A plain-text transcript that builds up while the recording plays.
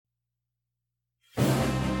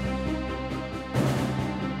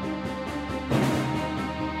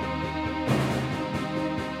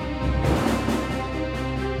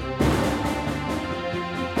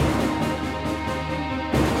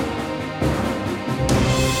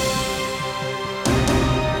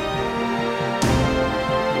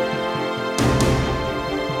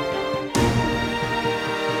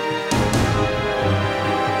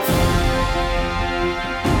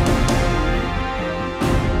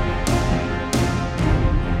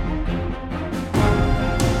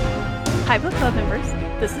Hi, Book Club members.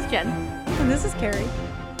 This is Jen. And this is Carrie.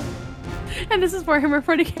 And this is Warhammer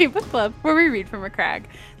 40k Book Club, where we read from a crag.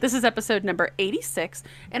 This is episode number 86,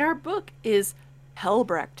 and our book is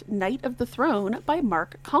Helbrecht, Knight of the Throne by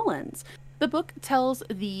Mark Collins. The book tells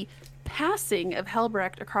the passing of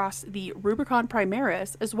Helbrecht across the Rubicon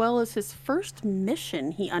Primaris, as well as his first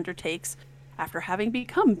mission he undertakes after having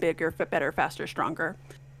become bigger, better, faster, stronger.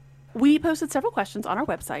 We posted several questions on our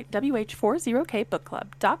website,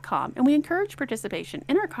 wh40kbookclub.com, and we encourage participation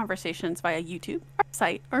in our conversations via YouTube, our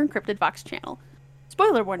site, or Encrypted Vox channel.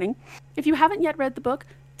 Spoiler warning, if you haven't yet read the book,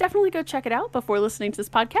 definitely go check it out before listening to this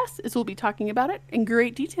podcast, as we'll be talking about it in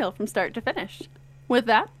great detail from start to finish. With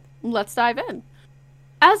that, let's dive in.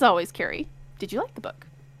 As always, Carrie, did you like the book?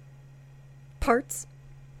 Parts.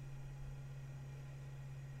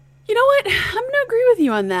 You know what? I'm going to agree with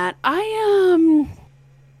you on that.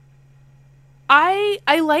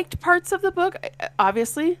 I liked parts of the book,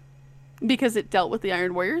 obviously, because it dealt with the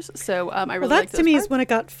Iron Warriors. So I really liked those to me parts. is when it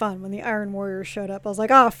got fun, when the Iron Warriors showed up. I was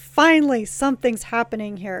like, finally, something's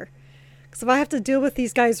happening here. Because if I have to deal with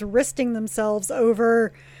these guys risking themselves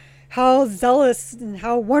over how zealous and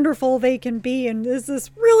how wonderful they can be, and is this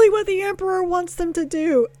really what the Emperor wants them to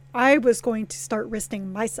do? I was going to start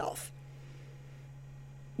risking myself.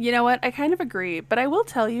 You know what? I kind of agree. But I will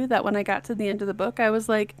tell you that when I got to the end of the book, I was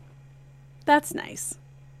like, that's nice.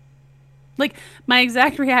 Like, my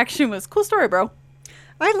exact reaction was, cool story, bro.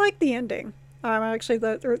 I like the ending. Actually,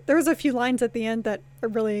 there was a few lines at the end that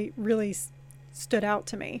really, really stood out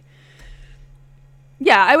to me.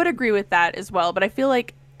 Yeah, I would agree with that as well. But I feel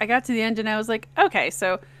like I got to the end and I was like, okay,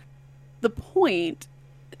 so the point,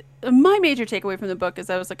 my major takeaway from the book is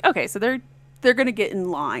I was like, okay, so they're going to get in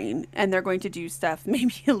line and they're going to do stuff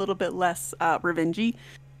maybe a little bit less revengey.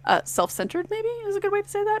 Self-centered, maybe, is a good way to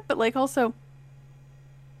say that. But, like, also,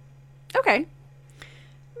 okay.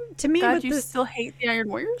 To me, God, you still hate the Iron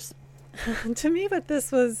Warriors? To me, what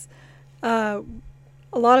this was, a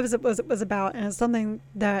lot of it was about, and it's something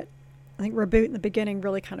that I think Reboot in the beginning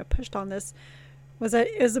really kind of pushed on this, was that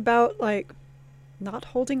it was about, like, not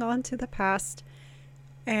holding on to the past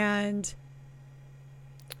and,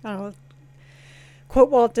 I don't know, quote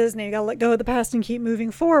Walt Disney, you gotta let go of the past and keep moving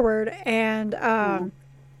forward. And,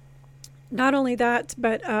 not only that,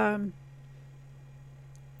 but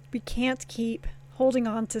we can't keep holding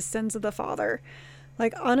on to sins of the father.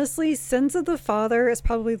 Like, honestly, sins of the father is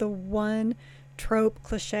probably the one trope,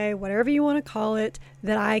 cliche, whatever you want to call it,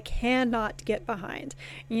 that I cannot get behind.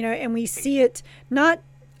 You know, and we see it not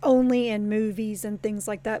only in movies and things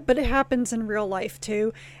like that, but it happens in real life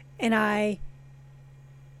too. And I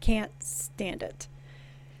can't stand it.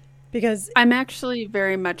 Because I'm actually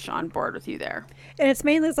very much on board with you there. And it's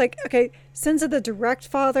mainly, it's like, okay, sins of the direct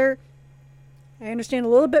father, I understand a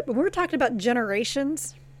little bit, but we're talking about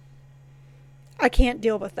generations. I can't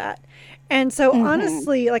deal with that. And so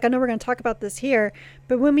honestly, like, I know we're going to talk about this here,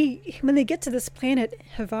 but when they get to this planet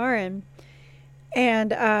Havarin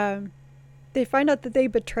and they find out that they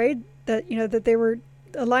betrayed, that, you know, that they were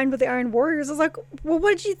aligned with the Iron Warriors, I was like, well,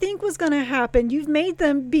 what did you think was going to happen? You've made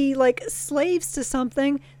them be like slaves to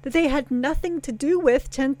something that they had nothing to do with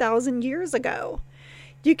 10,000 years ago.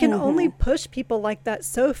 You can only push people like that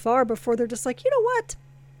so far before they're just like, you know what?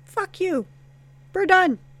 Fuck you. We're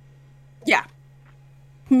done. Yeah.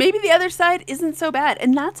 Maybe the other side isn't so bad.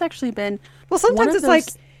 And that's actually been... Well, sometimes it's like,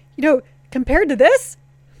 you know, compared to this,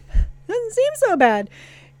 it doesn't seem so bad.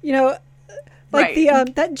 You know, like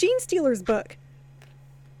that Gene Stealers book.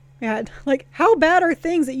 Yeah, like, how bad are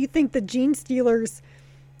things that you think the Gene Stealers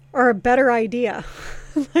are a better idea?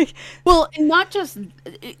 Like, well, and not just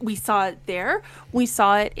we saw it there. We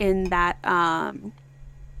saw it in that.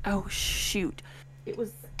 Oh shoot! It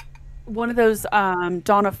was one of those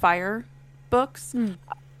Dawn of Fire books.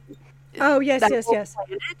 Oh yes.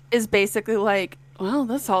 Is basically like, well,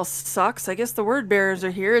 this all sucks. I guess the word bearers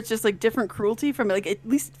are here. It's just like different cruelty from, like, at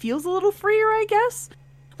least feels a little freer, I guess.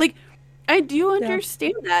 Like, I do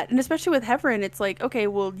understand that. And especially with Havarin, it's like, okay,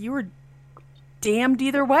 well, you were damned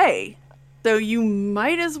either way. So you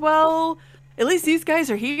might as well, at least these guys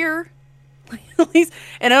are here. At least,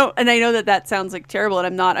 and I know that sounds like terrible,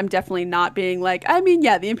 and I'm definitely not being like, I mean,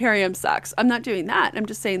 yeah, the Imperium sucks. I'm not doing that. I'm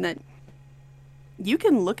just saying that you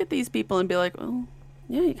can look at these people and be like, well,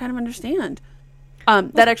 yeah, you kind of understand.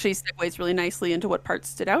 That actually segues really nicely into what parts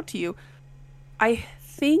stood out to you. I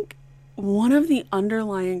think one of the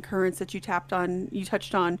underlying currents that you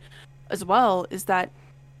touched on as well, is that,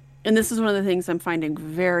 and this is one of the things I'm finding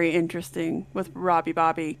very interesting with Robbie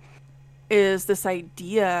Bobby, is this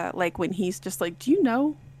idea, like, when he's just like, do you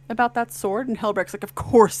know about that sword? And Helbrecht's like, of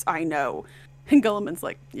course I know. And Guilliman's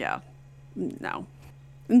like, yeah, no.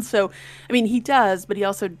 And so, I mean, he does, but he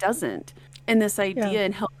also doesn't. And this idea,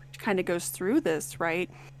 and Helbrecht kind of goes through this, right?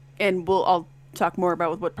 And I'll talk more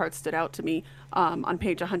about what parts stood out to me on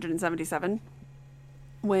page 177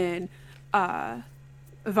 when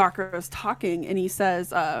Vakro's talking, and he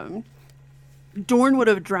says, Dorn would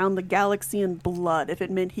have drowned the galaxy in blood if it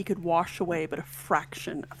meant he could wash away but a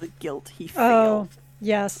fraction of the guilt he felt. Oh,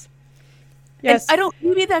 yes. Yes. And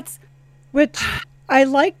maybe that's... Which, I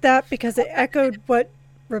like that because it echoed what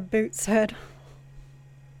Reboot said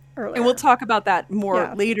earlier. And we'll talk about that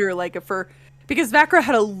more later, because Vakro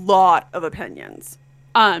had a lot of opinions.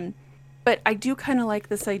 But I do kind of like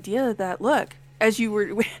this idea that, look, as you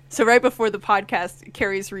were, so right before the podcast,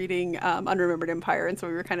 Carrie's reading Unremembered Empire, and so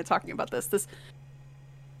we were kind of talking about this.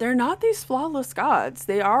 They're not these flawless gods.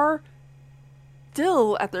 They are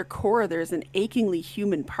still, at their core, there's an achingly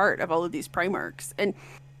human part of all of these Primarchs. And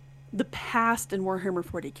the past in Warhammer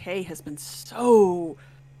 40k has been so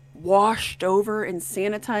washed over and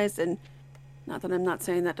sanitized, and not that I'm not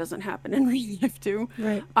saying that doesn't happen in real life too.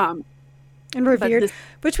 Right. And revered,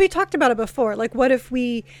 which we talked about it before. Like, what if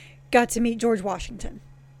we got to meet George Washington?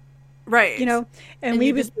 Right. You know, and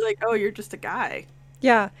we would just be like, oh, you're just a guy.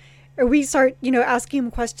 Yeah. Or we start, asking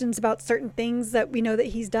him questions about certain things that we know that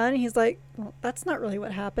he's done. And he's like, well, that's not really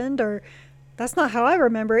what happened, or that's not how I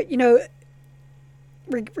remember it.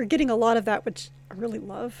 We're getting a lot of that, which I really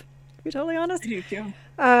love, to be totally honest. I do too.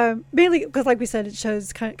 Mainly because, like we said, it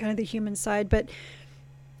shows kind of the human side. But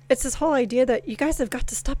it's this whole idea that you guys have got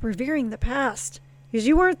to stop revering the past because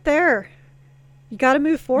you weren't there. You got to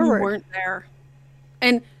move forward. You weren't there.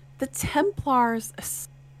 And the Templars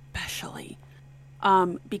especially,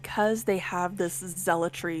 because they have this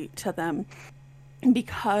zealotry to them,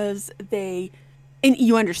 because and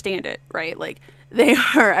you understand it, right? Like, they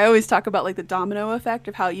are, I always talk about, like, the domino effect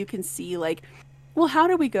of how you can see, like, well, how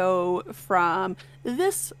do we go from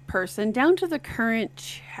this person down to the current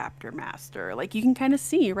chapter master? Like, you can kind of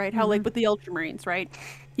see, right, how, like, with the Ultramarines, right?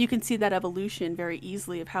 You can see that evolution very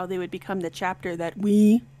easily of how they would become the chapter that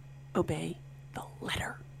we obey the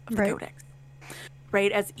letter of the Codex,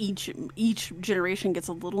 right? As each generation gets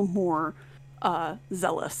a little more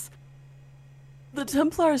zealous. The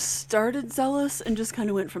Templars started zealous and just kind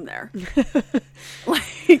of went from there.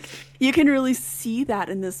 Like, you can really see that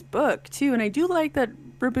in this book too. And I do like that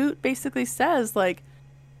Reboot basically says, like,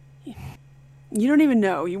 you don't even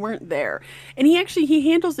know, you weren't there. And he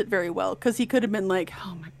handles it very well, because he could have been like,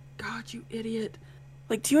 oh my God, you idiot.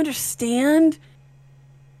 Like, do you understand?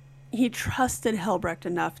 He trusted Helbrecht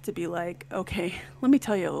enough to be like, okay, let me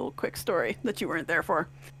tell you a little quick story that you weren't there for.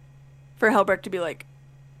 For Helbrecht to be like,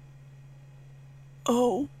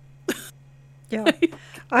 oh. Yeah.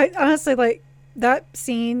 I honestly, like, that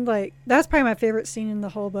scene, like, that's probably my favorite scene in the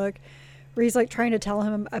whole book, where he's, like, trying to tell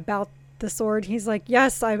him about the sword. He's like,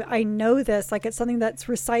 yes, I know this. Like, it's something that's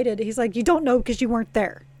recited. He's like, you don't know because you weren't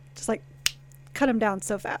there. Just, like, cut him down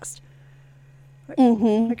so fast. Like,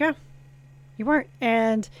 yeah, you weren't.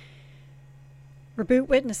 And Reboot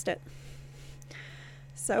witnessed it.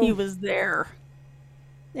 So he was there.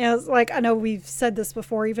 Yeah, it's like, I know we've said this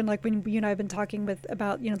before, even like when you and I have been talking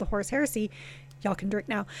about the Horus Heresy. Y'all can drink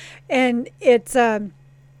now. And it's, when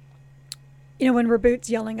Reboot's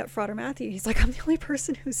yelling at Frater Matthew, he's like, I'm the only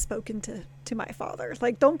person who's spoken to my father.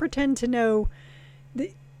 Like, don't pretend to know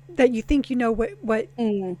that you think you know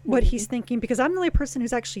what he's thinking, because I'm the only person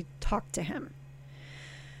who's actually talked to him.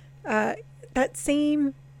 That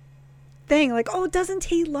same thing, like, oh, doesn't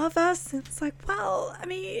he love us? And it's like, well, I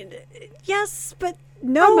mean, yes, but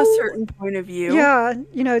no. From a certain point of view. Yeah,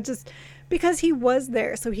 just because he was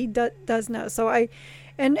there, so he does know. So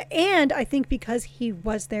and I think because he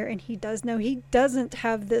was there and he does know, he doesn't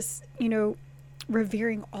have this,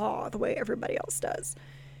 revering awe the way everybody else does.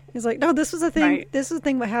 He's like, no, this was a thing. Right. This was a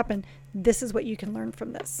thing what happened. This is what you can learn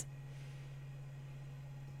from this.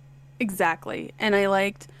 Exactly. And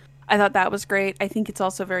I thought that was great. I think it's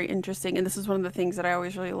also very interesting. And this is one of the things that I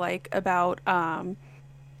always really like about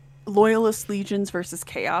Loyalist legions versus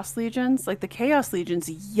Chaos legions. Like, the Chaos legions,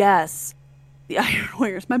 yes, the Iron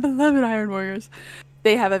Warriors, my beloved Iron Warriors,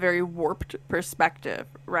 they have a very warped perspective,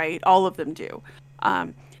 right? All of them do.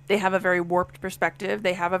 They have a very warped perspective.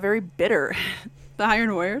 They have a very bitter, the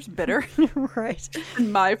Iron Warriors, bitter. Right.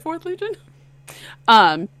 In my 4th Legion.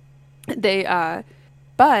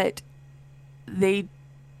 But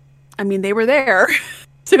they were there.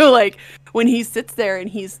 So, like, when he sits there and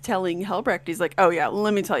he's telling Helbrecht, he's like, oh yeah,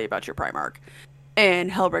 let me tell you about your Primarch. And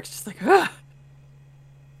Helbrecht's just like, ugh.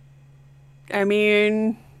 I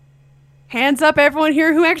mean, hands up everyone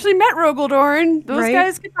here who actually met Rogel Dorn. Those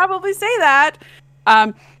guys could probably say that.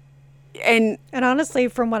 And honestly,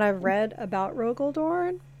 from what I've read about Rogel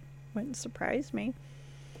Dorn, wouldn't surprise me.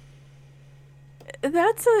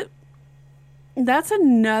 that's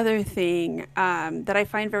another thing that I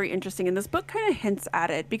find very interesting, and this book kind of hints at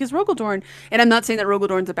it, because Rogel Dorn, and I'm not saying that Rogel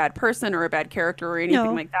Dorn's a bad person or a bad character or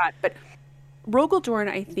anything like that, but Rogel Dorn,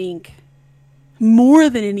 I think, more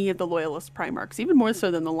than any of the Loyalist Primarchs, even more so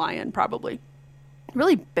than the Lion probably,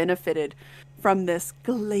 really benefited from this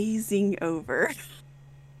glazing over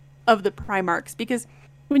of the Primarchs, because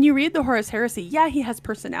when you read the Horus Heresy, yeah, he has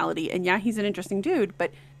personality, and yeah, he's an interesting dude,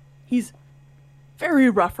 but he's very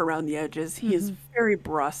rough around the edges. He is very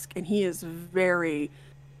brusque, and he is very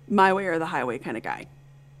my way or the highway kind of guy.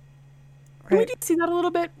 Right. And we did see that a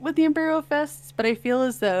little bit with the Imperial Fists, but I feel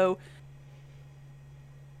as though,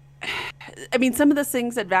 I mean, some of the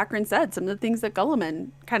things that Vakrin said, some of the things that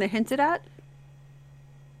Guilliman kind of hinted at,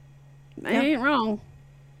 they ain't wrong.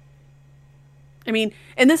 I mean,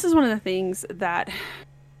 and this is one of the things that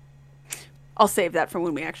I'll save that for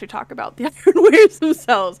when we actually talk about the Iron Warriors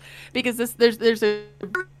themselves, because there's a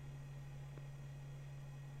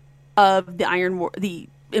of the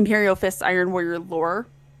Imperial Fist Iron Warrior lore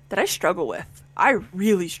that I struggle with. I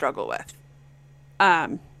really struggle with.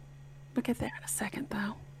 We'll get there in a second,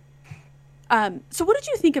 though. So what did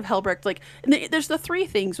you think of Helbrecht? Like, there's the three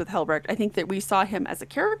things with Helbrecht. I think that we saw him as a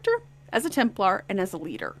character, as a Templar, and as a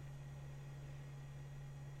leader.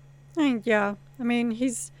 Yeah, I mean,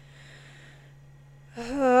 he's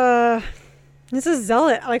a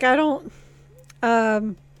zealot. Like, I don't.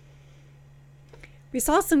 We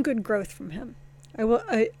saw some good growth from him. I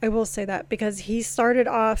will say that, because he started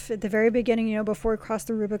off at the very beginning, you know, before he crossed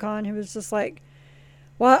the Rubicon. He was just like,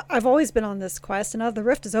 well, I've always been on this quest, and now the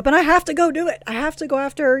rift is open. I have to go do it. I have to go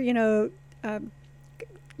after, you know,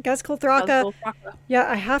 Ghazghkull Thraka. Yeah,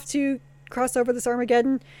 I have to cross over this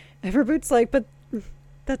Armageddon. And Verboot's like, but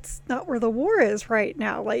that's not where the war is right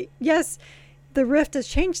now. Like, yes, the rift has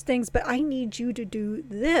changed things, but I need you to do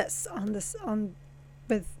this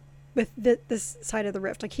with this side of the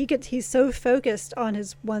rift. Like, he's so focused on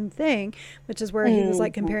his one thing, which is where he was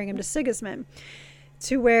like comparing him to Sigismund,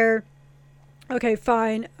 to where, okay,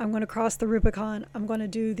 fine, I'm going to cross the Rubicon. I'm going to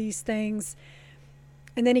do these things.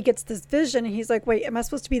 And then he gets this vision, and he's like, wait, am I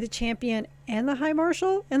supposed to be the champion and the High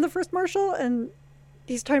Marshal and the First Marshal? And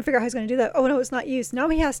he's trying to figure out how he's going to do that. Oh, no, it's not you. So now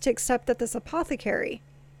he has to accept that this apothecary,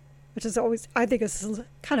 which is always, I think is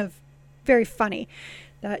kind of very funny,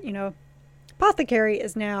 that, you know, apothecary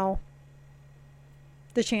is now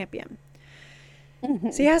the champion.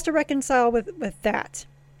 So he has to reconcile with that.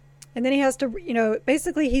 And then he has to, you know,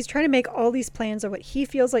 basically he's trying to make all these plans of what he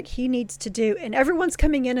feels like he needs to do, and everyone's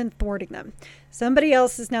coming in and thwarting them. Somebody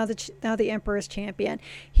else is now the Emperor's champion.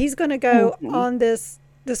 He's going to go on this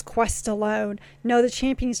quest alone. No, the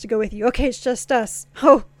champion needs to go with you. Okay, it's just us.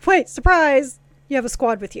 Oh, wait, surprise! You have a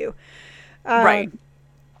squad with you. Right.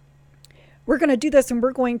 We're going to do this, and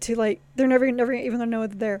we're going to, like, they're never even going to know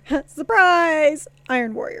that they're surprise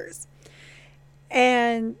Iron Warriors.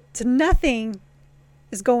 And to nothing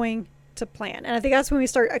is going to plan. And I think that's when we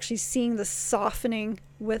start actually seeing the softening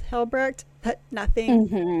with Helbrecht, that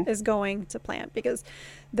nothing is going to plan, because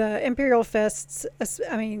the Imperial Fists,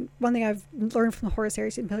 I mean, one thing I've learned from the Horus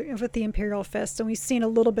Heresy with the Imperial Fists, and we've seen a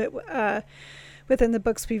little bit within the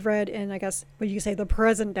books we've read in, I guess, what you say, the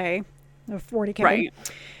present day of 40K,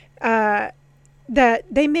 right? That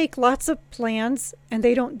they make lots of plans and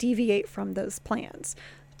they don't deviate from those plans.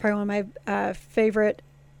 Probably one of my favorite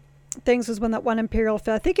things was when that one Imperial Fist,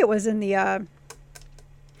 I think it was in the I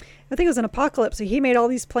think it was an Apocalypse. So he made all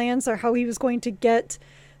these plans of how he was going to get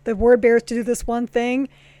the word bearers to do this one thing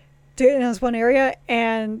in this one area,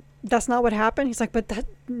 and that's not what happened. He's like, but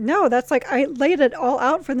that's like, I laid it all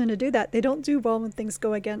out for them to do that. They don't do well when things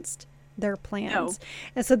go against their plans. No.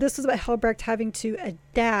 And so this is about Helbrecht having to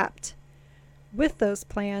adapt with those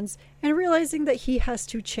plans and realizing that he has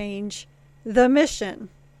to change the mission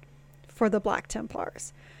for the Black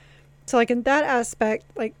Templars. So, like, in that aspect,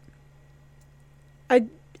 like,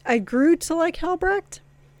 I grew to like Helbrecht.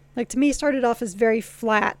 Like, to me, he started off as very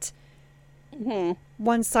flat,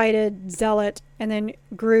 one-sided zealot, and then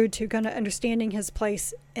grew to kind of understanding his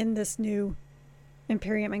place in this new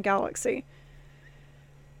Imperium and galaxy.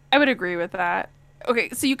 I would agree with that. Okay,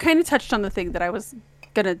 so you kind of touched on the thing that I was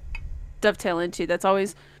going to dovetail into that's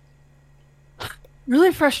always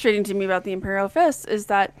really frustrating to me about the Imperial Fist, is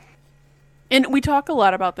that, and we talk a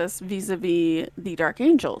lot about this vis-a-vis the Dark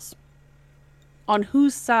Angels. On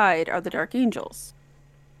whose side are the Dark Angels?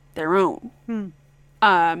 Their own.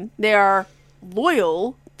 They are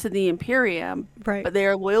loyal to the Imperium, right, but they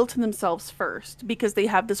are loyal to themselves first, because they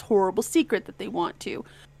have this horrible secret that they want to.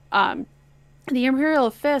 the Imperial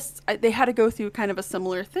Fists, they had to go through kind of a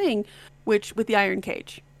similar thing, which with the Iron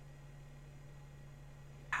Cage.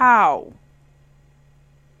 How,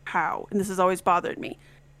 and this has always bothered me,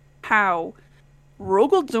 how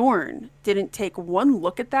Rogal Dorn didn't take one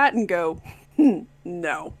look at that and go,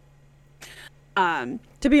 no.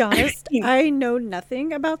 To be honest, I know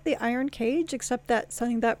nothing about the Iron Cage except that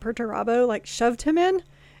something that Perturabo like shoved him in,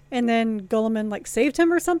 and then Guilliman like saved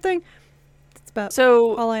him or something. That's about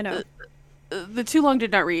all I know. The Too Long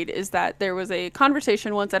Did Not Read is that there was a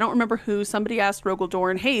conversation once, I don't remember who, somebody asked Rogal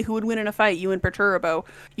Dorn, hey, who would win in a fight, you and Perturabo?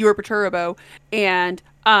 You or Perturabo? And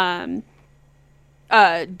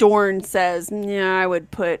Dorn says, yeah, I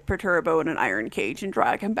would put Perturabo in an iron cage and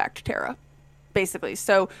drag him back to Terra, basically.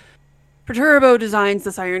 So Perturabo designs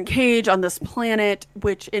this iron cage on this planet,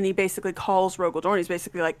 and he basically calls Rogal Dorn. He's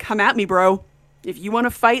basically like, come at me, bro. If you want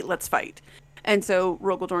to fight, let's fight. And so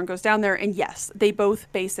Rogal Dorn goes down there, and yes, they both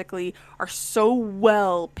basically are so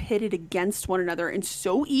well pitted against one another and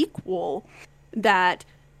so equal that,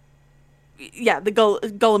 yeah, the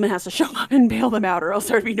Guilliman has to show up and bail them out, or else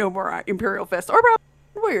there'd be no more Imperial Fists or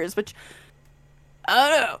Warriors, which,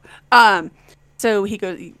 I don't know. So he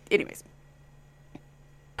goes, anyways.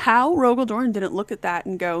 How Rogal Dorn didn't look at that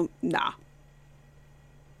and go, nah.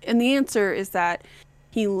 And the answer is that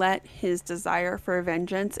he let his desire for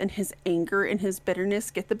vengeance and his anger and his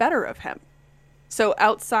bitterness get the better of him. So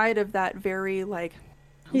outside of that very, like,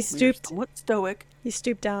 he stooped, somewhat stoic. He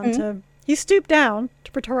stooped down to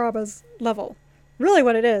Perturabo's level. Really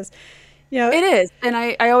what it is. You know, it is. And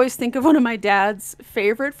I always think of one of my dad's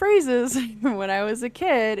favorite phrases when I was a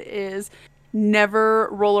kid is never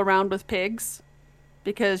roll around with pigs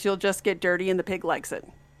because you'll just get dirty and the pig likes it.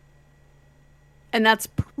 And that's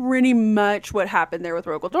pretty much what happened there with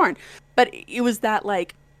Rogal Dorn. But it was that,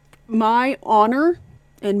 like, my honor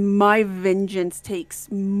and my vengeance takes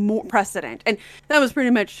more precedent. And that was pretty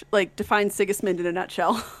much, like, defines Sigismund in a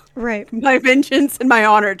nutshell. Right. My vengeance and my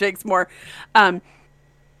honor takes more. And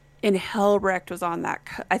Helbrecht was on that.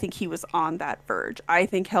 I think he was on that verge. I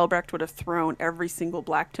think Helbrecht would have thrown every single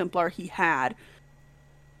Black Templar he had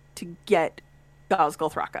to get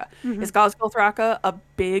Ghazghkull Thraka. Mm-hmm. Is Ghazghkull Thraka a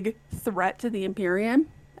big threat to the Imperium?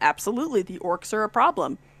 Absolutely. The orcs are a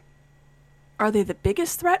problem. Are they the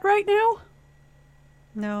biggest threat right now?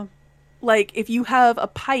 No. Like, if you have a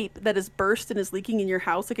pipe that is burst and is leaking in your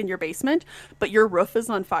house, like in your basement, but your roof is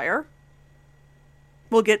on fire,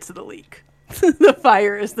 we'll get to the leak. The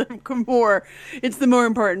fire is the more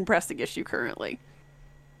important pressing issue currently.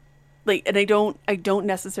 Like, and I don't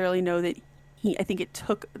necessarily know that I think it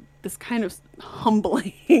took this kind of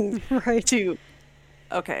humbling right. to,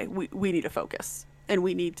 okay, we need to focus and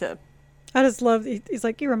we need to. I just love, he's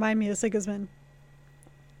like, you remind me of Sigismund.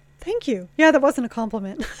 Thank you. Yeah, that wasn't a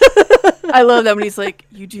compliment. I love that when he's like,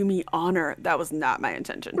 you do me honor. That was not my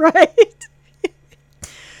intention. Right.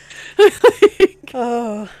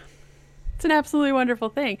 Oh. It's an absolutely wonderful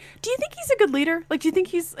thing. Do you think he's a good leader? Like, do you think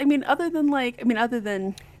he's, other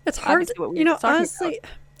than it's hard to, honestly,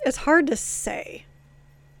 it's hard to say,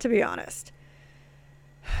 to be honest.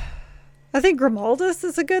 I think Grimaldus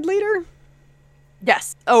is a good leader.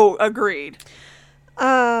 Yes. Oh, agreed.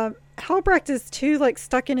 Helbrecht is too, like,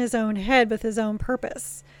 stuck in his own head with his own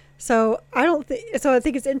purpose. So I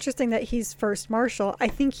think it's interesting that he's first marshal. I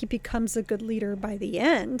think he becomes a good leader by the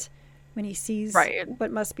end when he sees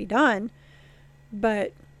what must be done.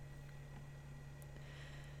 But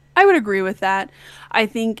I would agree with that. I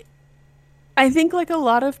think like a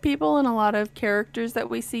lot of people and a lot of characters that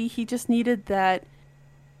we see, he just needed that.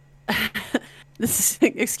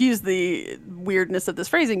 Excuse the weirdness of this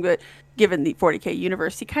phrasing, but given the 40K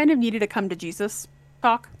universe, he kind of needed to come to Jesus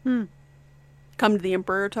talk. Come to the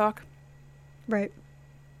Emperor talk. Right.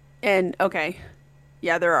 And okay,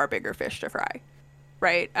 yeah, there are bigger fish to fry.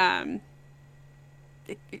 Right.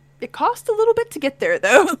 It cost a little bit to get there,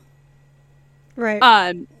 though.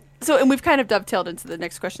 Right. So, and we've kind of dovetailed into the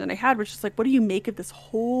next question that I had, which is like, what do you make of this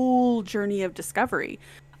whole journey of discovery?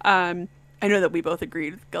 I know that we both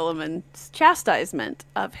agreed with Guilliman's chastisement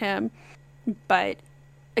of him, but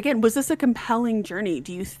again, was this a compelling journey?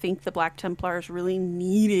 Do you think the Black Templars really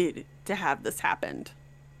needed to have this happen?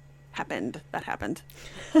 That happened.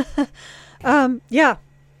 Yeah,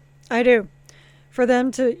 I do. For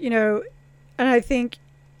them to, and I think,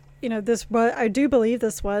 I do believe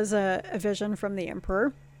this was a vision from the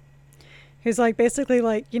Emperor. He's like, basically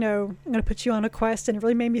like, I'm going to put you on a quest, and it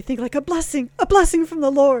really made me think like a blessing from the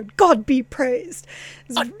Lord. God be praised.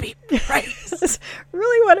 God be praised. That's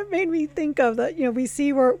really what it made me think of, that, we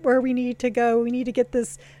see where we need to go. We need to get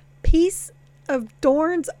this piece of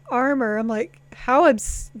Dorn's armor. I'm like, how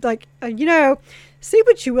say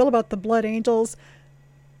what you will about the Blood Angels,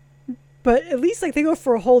 but at least like they go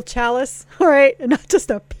for a whole chalice, all right, and not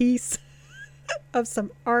just a piece of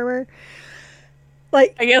some armor.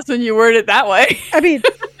 Like, I guess when you word it that way. I mean,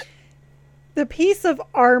 the piece of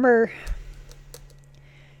armor,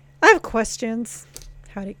 I have questions.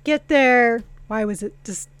 How did it get there? Why was it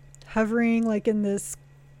just hovering like in this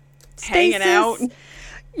stasis? Hanging out?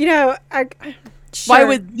 You know, sure. Why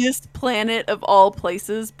would this planet of all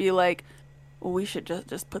places be like, well, we should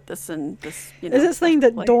just put this in this, Is this thing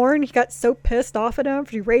that place. Dorn, he got so pissed off at him,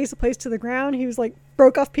 he raised the place to the ground, he was like,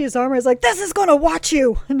 broke off a piece of armor, he's like, this is going to watch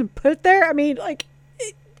you, and then put it there? I mean, like,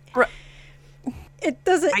 it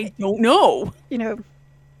doesn't... I don't know. You know,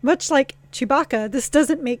 much like Chewbacca, this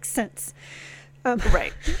doesn't make sense.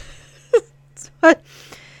 Right. But,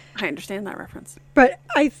 I understand that reference. But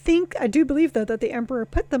I do believe, though, that the Emperor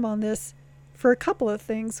put them on this for a couple of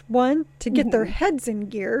things. One, to get their heads in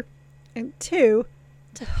gear. And two,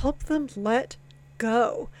 to help them let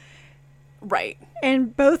go. Right.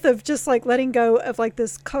 And both of just like letting go of like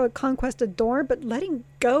this conquest of Dorne, but letting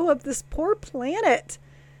go of this poor planet.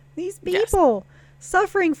 These people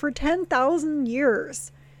suffering for 10,000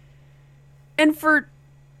 years. And for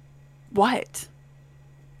what?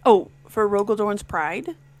 Oh, for Rogel Dorn's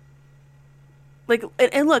pride? Like,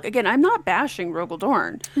 and look, again, I'm not bashing Rogel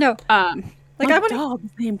Dorn. No. Like, I want a dog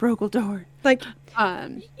named Rogel Dorn. Like,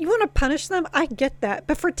 you want to punish them? I get that.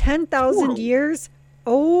 But for 10,000 years,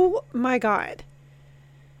 oh my God.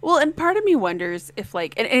 Well, and part of me wonders if,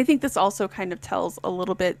 like, and I think this also kind of tells a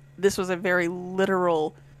little bit, this was a very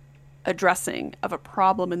literal addressing of a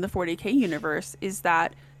problem in the 40K universe, is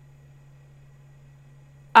that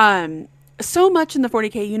so much in the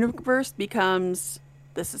 40K universe becomes,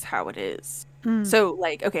 this is how it is. So,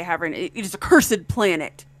 like, okay, Havern, it is a cursed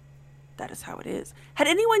planet. That is how it is. Had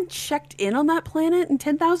anyone checked in on that planet in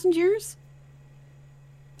 10,000 years?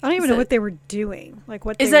 I don't even know what they were doing. Like,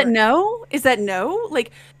 what is that no? Is that no?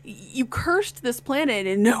 Like, you cursed this planet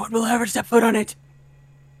and no one will ever step foot on it.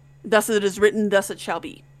 Thus it is written, thus it shall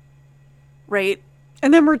be. Right?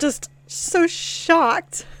 And then we're just so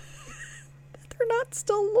shocked that they're not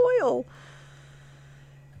still loyal.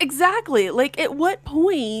 Exactly. Like, at what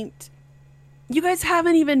point... You guys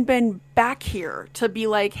haven't even been back here to be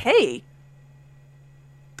like, hey,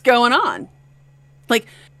 what's going on? Like,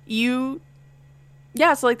 so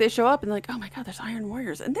like they show up and like, oh my God, there's Iron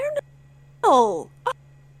Warriors. And they're no.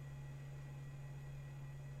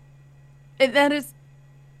 And that is,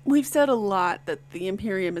 we've said a lot that the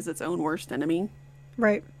Imperium is its own worst enemy.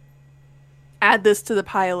 Right. Add this to the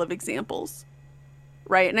pile of examples.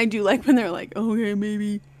 Right? And I do like when they're like, okay,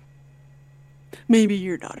 maybe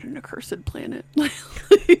you're not an accursed planet.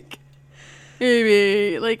 Like,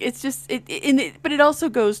 maybe. Like, it's just, but it also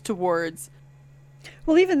goes towards.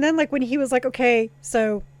 Well, even then, like, when he was like, okay,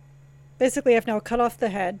 so basically I've now cut off the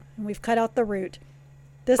head and we've cut out the root.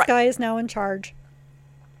 This guy is now in charge.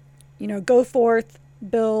 You know, go forth,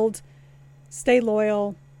 build, stay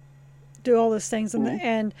loyal, do all those things.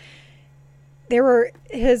 And there were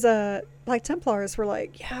his Black Templars were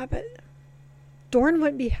like, yeah, but Dorn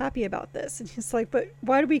wouldn't be happy about this. And he's like, but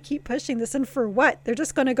why do we keep pushing this? And for what? They're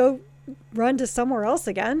just going to go run to somewhere else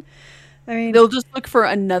again. I mean, they'll just look for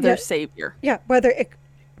another savior. Yeah.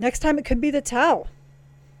 Next time it could be the Tau.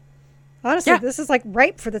 Honestly, this is like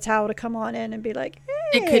ripe for the Tau to come on in and be like,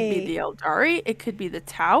 hey. It could be the Eldari. It could be the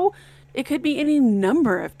Tau. It could be any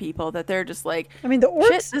number of people that they're just like, I mean, the orcs.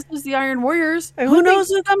 Shit, this is the Iron Warriors. Who knows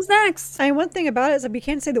who comes next? I mean, one thing about it is that we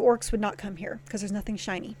can't say the orcs would not come here because there's nothing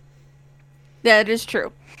shiny. That is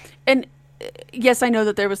true. And yes, I know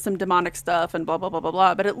that there was some demonic stuff and blah, blah, blah, blah,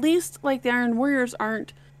 blah. But at least, like, the Iron Warriors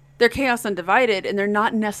they're Chaos Undivided, and they're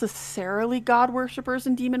not necessarily God worshippers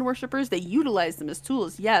and demon worshippers. They utilize them as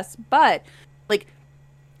tools, yes. But, like,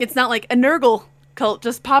 it's not like a Nurgle cult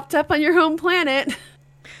just popped up on your home planet.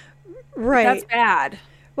 Right. That's bad.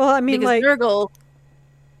 Well, I mean, because like... Nurgle...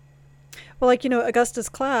 Well, like, you know, Augustus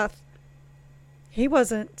Clath, he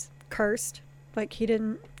wasn't cursed. Like, he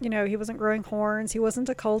didn't, you know, he wasn't growing horns. He wasn't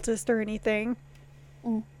a cultist or anything.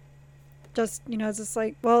 Just, you know, it's just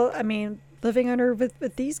like, well, I mean, living under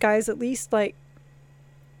with these guys, at least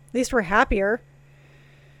we're happier.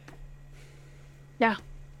 Yeah,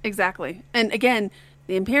 exactly. And again,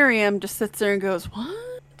 the Imperium just sits there and goes,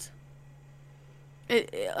 what?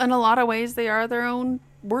 In a lot of ways, they are their own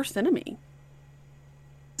worst enemy.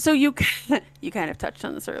 So you kind of touched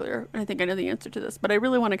on this earlier, and I think I know the answer to this, but I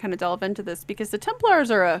really want to kind of delve into this because the Templars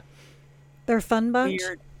are they're a fun bunch.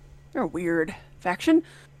 They're a weird faction.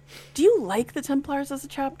 Do you like the Templars as a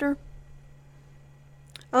chapter?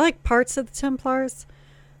 I like parts of the Templars.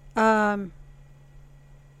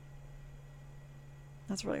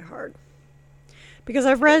 That's really hard. Because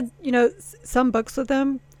I've read, some books with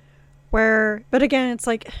them but again, it's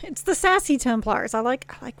like, it's the sassy Templars. I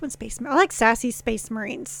like I like sassy Space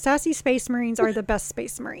Marines. Sassy Space Marines are the best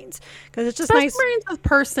Space Marines because it's just Space nice. Marines with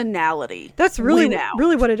personality. That's really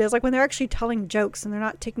what it is. Like when they're actually telling jokes and they're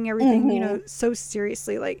not taking everything, so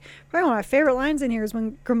seriously. Like probably one of my favorite lines in here is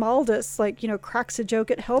when Grimaldus, cracks a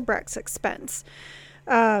joke at Helbrecht's expense.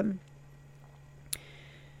 The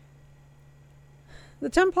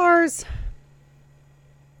Templars,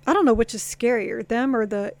 I don't know which is scarier, them or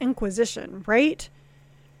the Inquisition, right?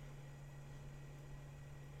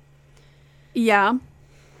 Yeah.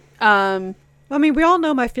 I mean, we all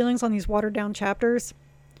know my feelings on these watered down chapters.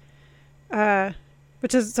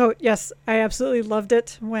 Which is, so yes, I absolutely loved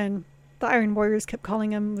it when the Iron Warriors kept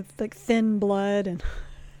calling him with like thin blood and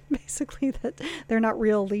basically that they're not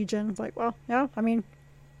real Legion. It's like, well, yeah, I mean,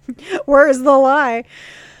 where is the lie?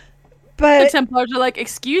 But the Templars are like,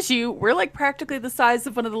 excuse you, we're like practically the size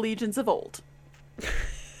of one of the legions of old.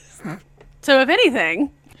 So if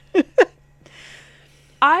anything, they're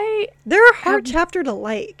a hard chapter to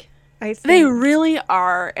like, I think. They really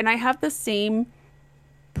are. And I have the same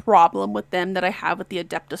problem with them that I have with the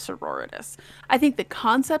Adeptus Sororitas. I think the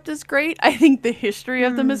concept is great. I think the history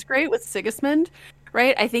of them is great with Sigismund,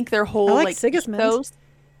 right? I think their whole Sigismund. ethos.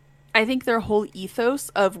 I think their whole ethos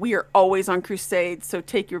of we are always on crusade, so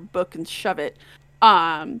take your book and shove it.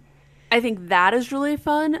 I think that is really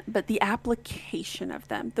fun, but the application of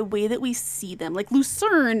them, the way that we see them, like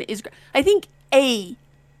Lucerne is, I think a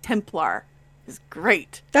Templar is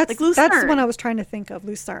great. That's the one I was trying to think of,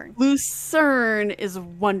 Lucerne. Lucerne is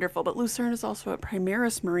wonderful, but Lucerne is also a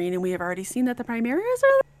Primaris Marine, and we have already seen that the Primaris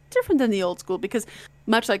are different than the old school, because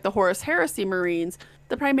much like the Horus Heresy Marines,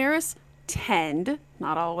 the Primaris tend,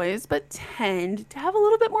 not always, but tend to have a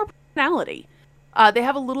little bit more personality. They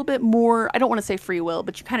have a little bit more, I don't want to say free will,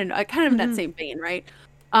 but you kind of in that same vein, right?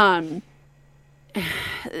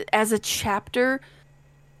 As a chapter,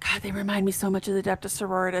 God, they remind me so much of the Adeptus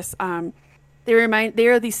Sororitas. They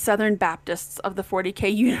are the Southern Baptists of the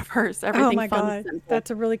 40K universe. Everything oh my fun God, simple.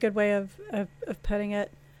 That's a really good way of putting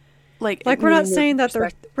it. Like we're not saying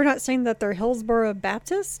that they're Hillsborough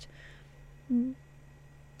Baptist.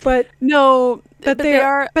 But no, but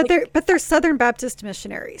they're Southern Baptist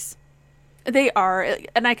missionaries. They are,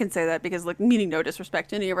 and I can say that because, like, meaning no disrespect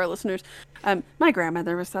to any of our listeners, my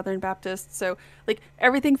grandmother was Southern Baptist, so like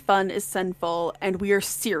everything fun is sinful, and we are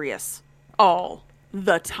serious all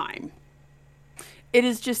the time. It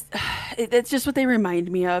is just, it's just what they remind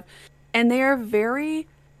me of, and they are very.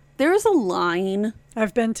 There is a line.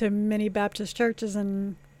 I've been to many Baptist churches,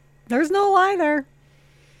 and there's no lie there.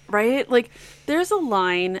 Right? Like, there's a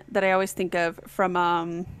line that I always think of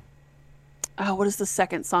from, what is the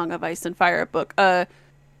second Song of Ice and Fire book?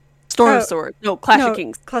 Storm of Swords. No, Clash of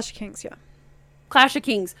Kings. Clash of Kings, yeah. Clash of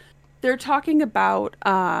Kings. They're talking about,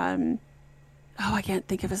 I can't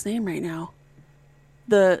think of his name right now.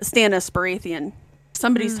 The Stannis Baratheon.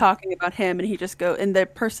 Somebody's talking about him, and he just and the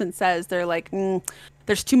person says, they're like,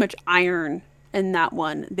 there's too much iron in that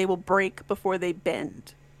one. They will break before they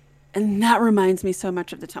bend. And that reminds me so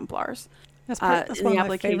much of the Templars. That's one of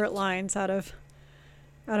my favorite lines out of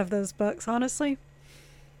those books, honestly.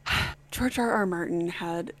 George R.R. Martin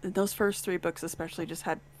had, those first 3 books especially, just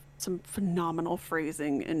had some phenomenal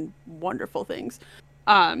phrasing and wonderful things.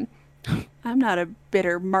 I'm not a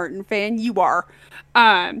bitter Martin fan. You are.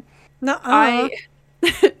 Nuh-uh.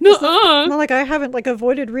 Not like I haven't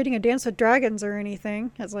avoided reading A Dance with Dragons or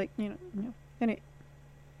anything. It's like, anyway.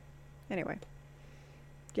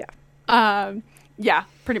 Yeah. Yeah,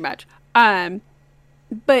 pretty much. But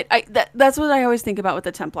that's what I always think about with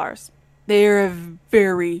the Templars. They are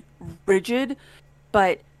very rigid,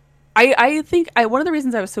 but I think one of the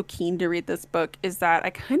reasons I was so keen to read this book is that I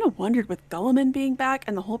kind of wondered with Guilliman being back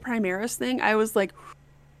and the whole Primaris thing. I was like,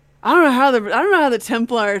 I don't know how the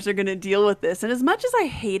Templars are going to deal with this. And as much as I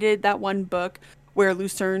hated that one book where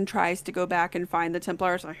Lucerne tries to go back and find the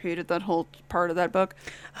Templars, I hated that whole part of that book.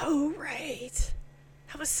 Oh, right.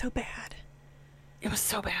 That was so bad. It was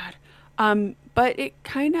so bad. But it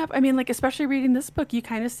kind of, especially reading this book, you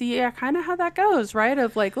kind of see kind of how that goes, right?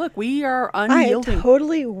 Of like, look, we are unyielding. I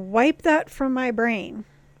totally wiped that from my brain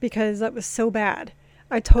because that was so bad.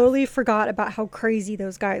 I totally forgot about how crazy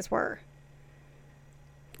those guys were.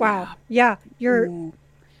 Wow. Yeah, you're.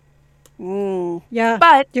 Yeah,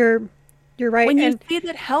 but you're right. When you see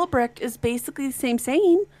that Helbrecht is basically the same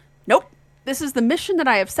saying, nope. This is the mission that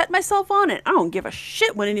I have set myself on, and I don't give a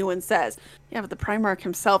shit what anyone says. Yeah, but the Primarch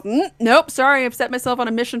himself, nope, sorry, I've set myself on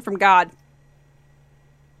a mission from God.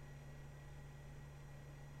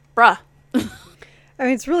 Bruh. I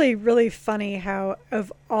mean, it's really, really funny how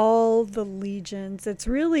of all the legions, it's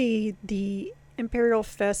really the Imperial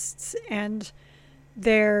Fists and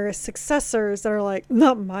their successors that are like,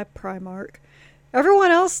 not my Primarch. Everyone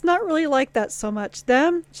else, not really like that so much.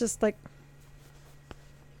 Them, just like...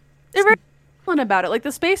 They're very fun about it. Like,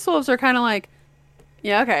 the Space Wolves are kind of like,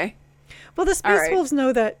 yeah, okay. Well, the Space Wolves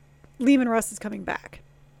know that Leman Russ is coming back.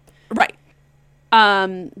 Right.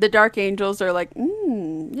 The Dark Angels are like,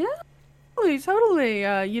 yeah, totally.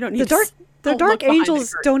 You don't need the Dark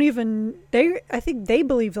Angels don't even... I think they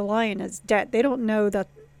believe the Lion is dead. They don't know that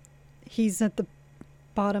he's at the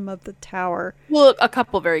bottom of the tower. Well, a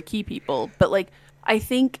couple very key people, but like I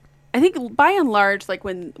think by and large, like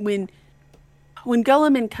when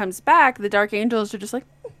Guilliman comes back, the Dark Angels are just like,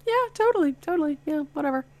 yeah, totally, yeah,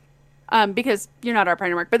 whatever. Because you're not our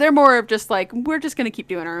Primarch, but they're more of just like, we're just gonna keep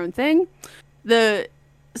doing our own thing. The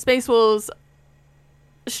Space Wolves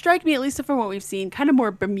strike me, at least from what we've seen, kind of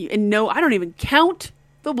more Bermuda. And no, I don't even count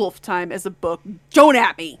The Wolf Time as a book. Don't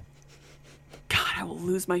at me. God, I will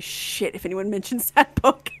lose my shit if anyone mentions that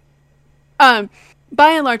book. By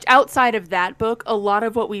and large, outside of that book, a lot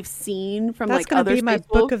of what we've seen from That's like other Space Wolves... That's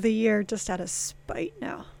going to be my book of the year, just out of spite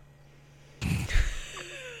now.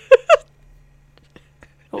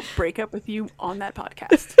 I'll break up with you on that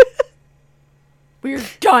podcast. We're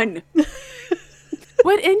done.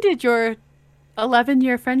 What ended your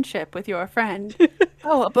 11-year friendship with your friend?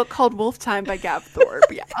 Oh, a book called Wolf Time by Gab Thorpe.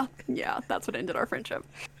 Yeah, that's what ended our friendship.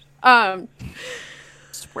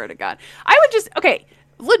 Swear to God. I would just, okay,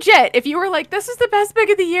 legit, if you were like, this is the best book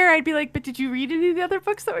of the year, I'd be like, but did you read any of the other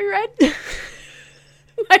books that we read?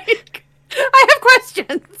 Like, I have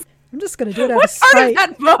questions. I'm just going to do it out of spite. What part of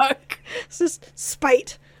that book? It's just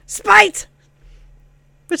spite. Spite!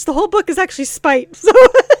 Which the whole book is actually spite, so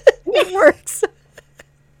it works.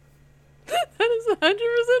 That is 100%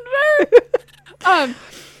 fair.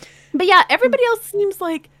 But yeah, everybody else seems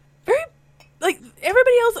like very, like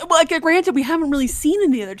everybody else. Well, like granted, we haven't really seen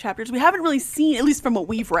any other chapters. We haven't really seen, at least from what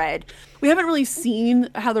we've read, we haven't really seen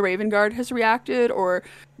how the Raven Guard has reacted, or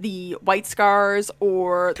the White Scars,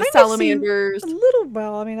 or the Salamanders. A little.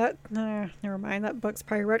 Well, I mean that. Never mind. That book's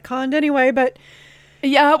probably retconned anyway. But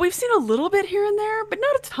yeah, we've seen a little bit here and there, but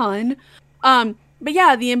not a ton. But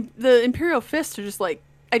yeah, the Imperial Fists are just like,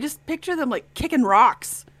 I just picture them like kicking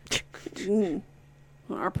rocks. When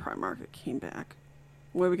our Primarch came back,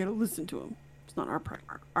 why are we gonna listen to him? It's not our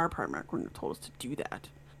Primarch. Our Primarch wouldn't have told us to do that.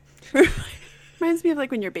 Reminds me of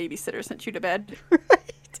like when your babysitter sent you to bed.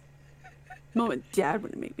 Right. Mom and Dad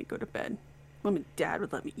wouldn't make me go to bed. Mom and Dad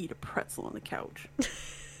would let me eat a pretzel on the couch.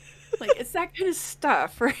 Like, it's that kind of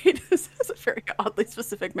stuff, right? This is a very oddly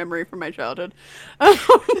specific memory from my childhood.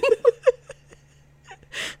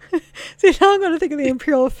 See, now I'm going to think of the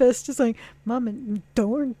Imperial Fist just like, Mom and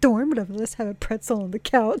Dorn would have let us have a pretzel on the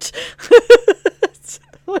couch.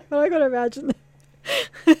 What am I going to imagine?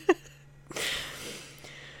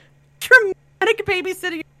 Traumatic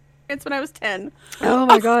babysitting experience when I was 10. Oh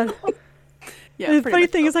my God. Yeah, the funny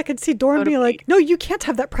thing is I could see Dorn being like, no, you can't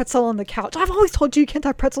have that pretzel on the couch. I've always told you can't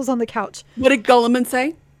have pretzels on the couch. What did Guilliman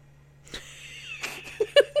say?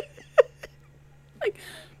 Like,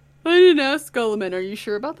 I didn't ask Guilliman. Are you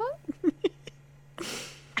sure about that?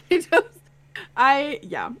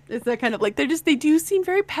 Yeah, it's that kind of like, they do seem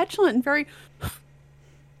very petulant and very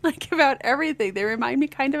like about everything. They remind me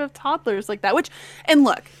kind of toddlers like that, and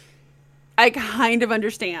look, I kind of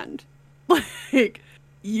understand. Like,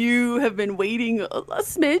 you have been waiting a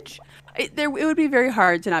smidge. It would be very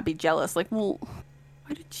hard to not be jealous. Like, well,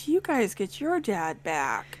 why did you guys get your dad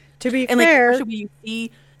back? To be and fair, like, we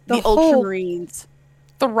see the Ultramarines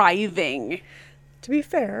thriving. To be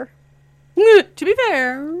fair,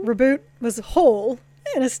 Reboot was whole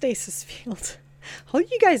in a stasis field. All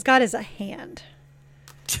you guys got is a hand.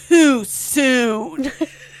 Too soon.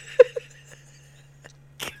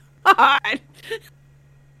 God.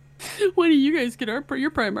 Why do you guys get your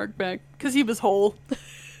Primarch back? Because he was whole.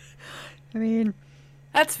 I mean,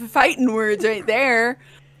 that's fighting words right there.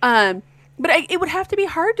 But it would have to be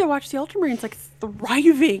hard to watch the Ultramarines like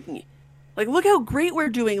thriving. Like, look how great we're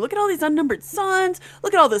doing. Look at all these unnumbered suns.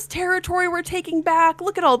 Look at all this territory we're taking back.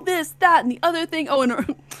 Look at all this, that, and the other thing. Oh,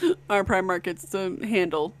 and our Primarch gets to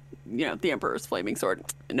handle, the Emperor's flaming sword.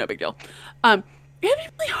 No big deal. It'd be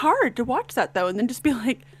really hard to watch that though, and then just be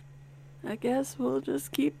like, I guess we'll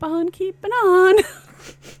just keep on keeping on.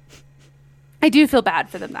 I do feel bad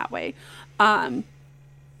for them that way. It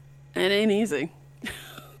ain't easy.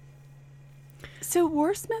 So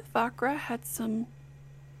Warsmith Vakra had some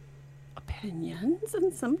opinions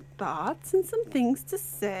and some thoughts and some things to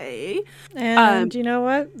say. And you know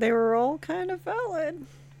what? They were all kind of valid.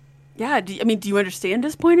 Yeah, do you understand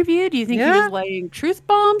his point of view? Do you think he Yeah. was laying truth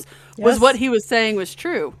bombs? Was Yes. what he was saying was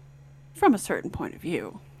true from a certain point of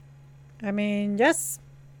view? I mean, yes.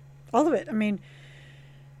 All of it. I mean,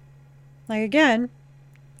 like, again,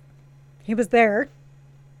 he was there.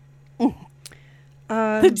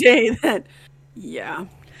 The day that, yeah,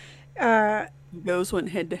 Uh, goes went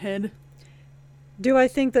head to head. do I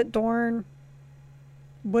think that Dorn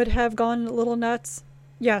would have gone a little nuts?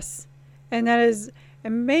 Yes. And that is,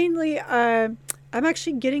 and mainly, I'm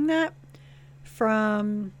actually getting that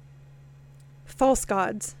from False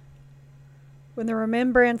Gods. When the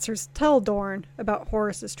Remembrancers tell Dorn about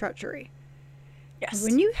Horus's treachery. Yes.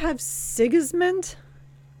 When you have Sigismund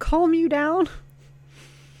calm you down.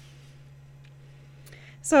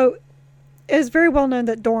 So, it is very well known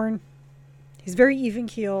that Dorn, he's very even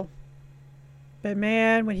keel. But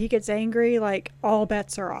man, when he gets angry, like, all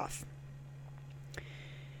bets are off.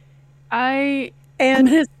 I'm And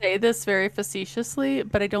going to say this very facetiously,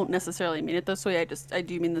 but I don't necessarily mean it this way. I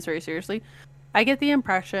do mean this very seriously. I get the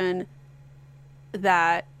impression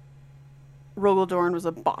that Rogel Dorn was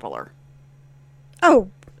a bottler. oh,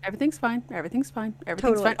 Everything's fine. Everything's fine.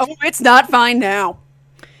 Totally. Fine. Oh, it's not fine now.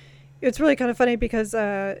 it's really kind of funny because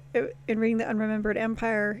in reading the Unremembered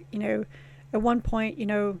Empire, at one point,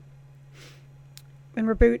 when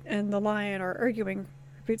Reboot and the Lion are arguing,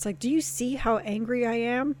 Reboot's like, "Do you see how angry I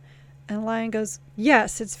am?" And the Lion goes,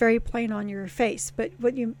 "Yes, it's very plain on your face. But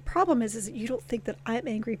what your problem is that you don't think that I'm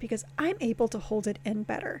angry because I'm able to hold it in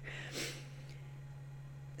better."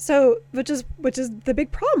 So, which is the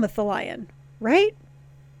big problem with the Lion, right?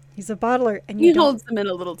 He's a bottler, and He holds them in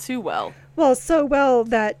a little too well. Well, so well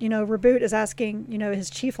that, Reboot is asking, his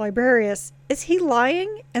chief librarius, is he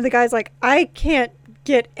lying? And the guy's like, I can't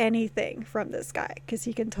get anything from this guy because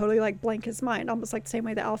he can totally, like, blank his mind, almost like the same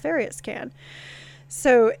way that Alfarius can.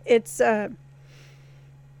 So it's, I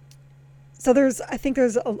think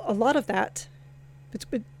there's a lot of that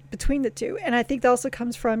between the two. And I think that also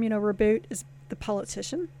comes from, Reboot is the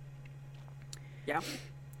politician. Yeah.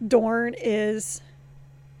 Dorn is...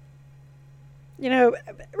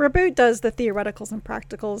 Reboot does the theoreticals and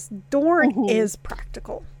practicals. Dorn is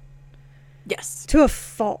practical. Yes. To a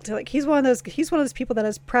fault. Like, he's one of those people that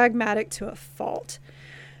is pragmatic to a fault.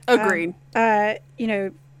 Agreed.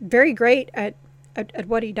 Very great at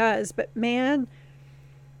what he does, but man,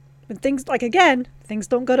 when things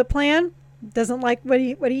don't go to plan, doesn't like what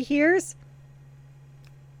he hears,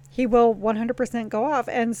 he will 100% go off.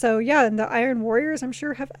 And so, yeah, and the Iron Warriors, I'm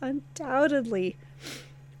sure, have undoubtedly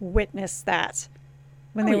witnessed that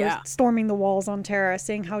when they were storming the walls on Terra,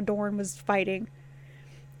 seeing how Dorn was fighting.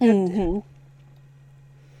 Mm-hmm.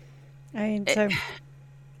 I mean, so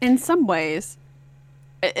in some ways,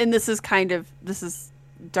 and this is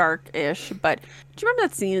dark-ish, but do you remember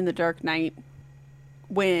that scene in The Dark Knight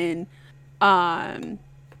when the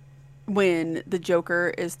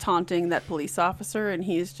Joker is taunting that police officer and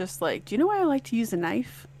he's just like, "Do you know why I like to use a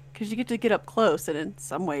knife? Because you get to get up close, and in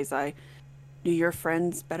some ways I knew your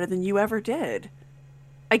friends better than you ever did."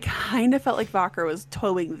 I kind of felt like Vakar was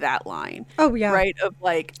towing that line. Oh, yeah. Right? Of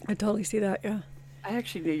like, I totally see that, yeah. I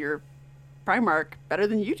actually knew your Primarch better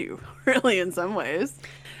than you do, really, in some ways.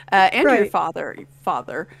 And Right. your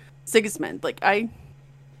father, Sigismund. Like, I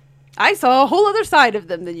saw a whole other side of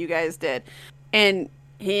them than you guys did. And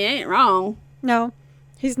he ain't wrong. No,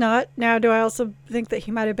 he's not. Now, do I also think that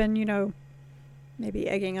he might have been, maybe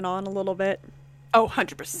egging it on a little bit? Oh,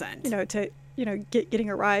 100%. To, getting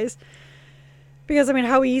a rise. Because, I mean,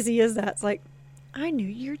 how easy is that? It's like, I knew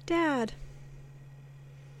your dad.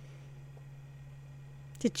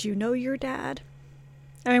 Did you know your dad?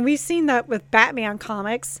 I mean, we've seen that with Batman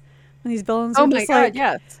comics. When these villains are just like,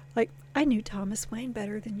 yes. Like, I knew Thomas Wayne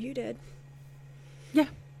better than you did. Yeah.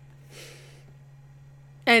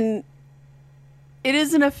 And it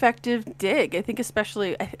is an effective dig. I think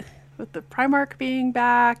especially with the Primarch being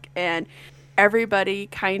back and everybody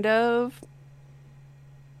kind of...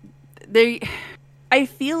 I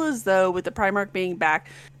feel as though with the Primarch being back,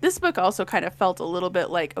 this book also kind of felt a little bit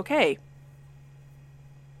like, okay,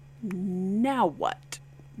 now what?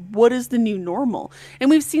 What is the new normal? And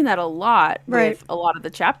we've seen that a lot with a lot of the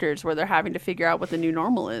chapters where they're having to figure out what the new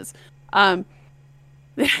normal is. The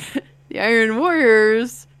Iron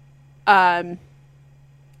Warriors,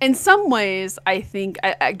 in some ways, I think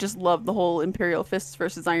I just love the whole Imperial Fists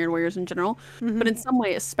versus Iron Warriors in general. Mm-hmm. But in some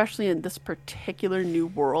way, especially in this particular new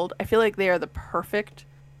world, I feel like they are the perfect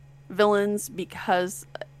villains because,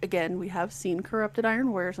 again, we have seen corrupted Iron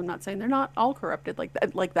Warriors. I'm not saying they're not all corrupted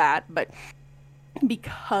like that, but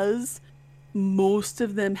because most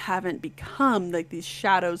of them haven't become like these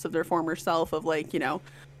shadows of their former self of like,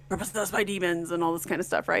 we're possessed by demons and all this kind of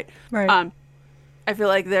stuff, right? Right. I feel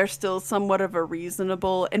like they're still somewhat of a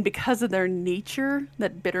reasonable, and because of their nature,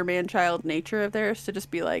 that bitter man-child nature of theirs, to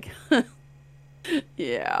just be like,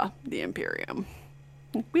 yeah, the Imperium.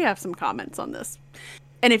 We have some comments on this.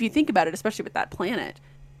 And if you think about it, especially with that planet,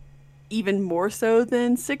 even more so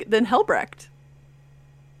than Helbrecht,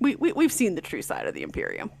 we've seen the true side of the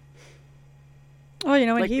Imperium. Oh, you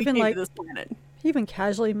know, and like, he even like this planet. He even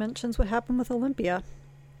casually mentions what happened with Olympia.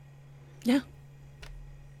 Yeah.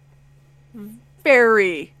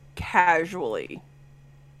 Very casually.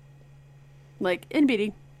 Like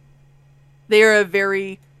NBD. They are a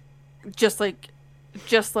very, just like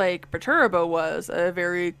Perturbo was, a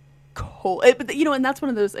very cold, you know, and that's one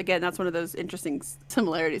of those interesting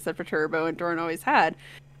similarities that Perturbo and Dorn always had.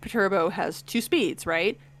 Perturbo has two speeds,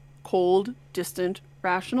 right? Cold, distant,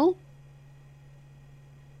 rational.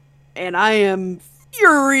 And I am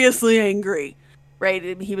furiously angry,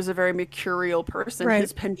 right? He was a very mercurial person. Right.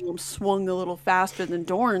 His pendulum swung a little faster than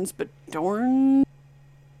Dorn's, but Dorn...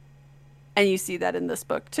 And you see that in this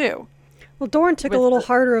book, too. Well, Dorn took a little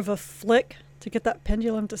harder of a flick to get that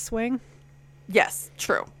pendulum to swing. Yes,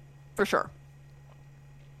 true. For sure.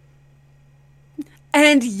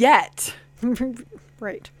 And yet...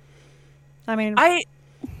 Right. I mean, I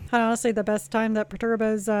honestly, the best time that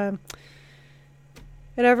Perturbo's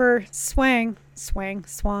it ever swung,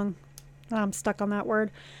 I'm stuck on that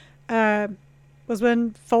word, was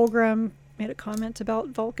when Fulgrim made a comment about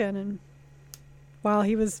Vulcan, and while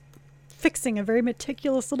he was fixing a very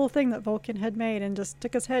meticulous little thing that Vulcan had made, and just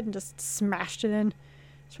took his head and just smashed it into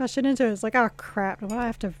it. It's like, oh crap, why do I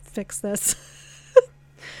have to fix this?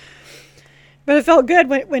 But it felt good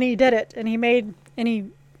when he did it, and he made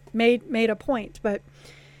a point. But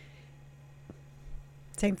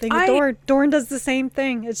same thing with Dorn. Dorn does the same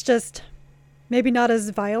thing. It's just maybe not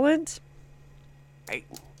as violent. Right.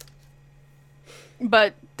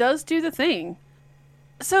 But does do the thing.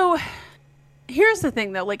 So here's the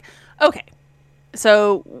thing, though. Like, okay.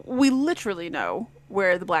 So we literally know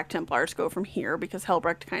where the Black Templars go from here, because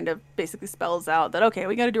Helbrecht kind of basically spells out that, okay,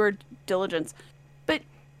 we got to do our diligence. But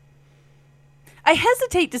I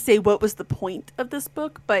hesitate to say what was the point of this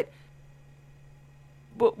book, but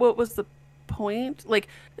what was the point? Like,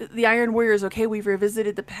 the Iron Warriors, okay, we've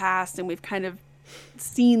revisited the past, and we've kind of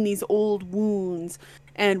seen these old wounds,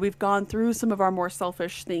 and we've gone through some of our more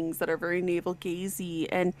selfish things that are very navel-gazy,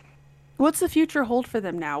 and what's the future hold for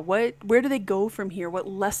them now? Where do they go from here? What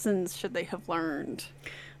lessons should they have learned?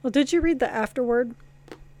 Well, did you read the afterword?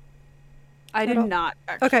 I did not,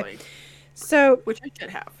 actually. Okay. So, which I should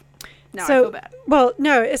have. Now I feel bad. Well,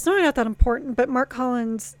 no, it's not that important, but Mark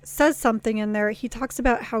Collins says something in there. He talks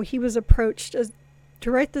about how he was approached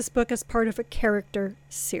to write this book as part of a character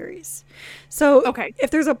series. So okay.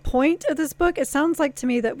 If there's a point of this book, it sounds like to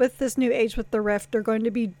me that with this new Age with the Rift, they're going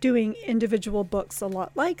to be doing individual books a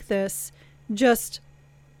lot like this, just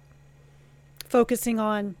focusing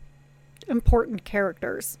on important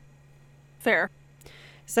characters. Fair.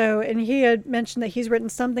 So, and he had mentioned that he's written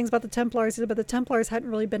some things about the Templars, but the Templars hadn't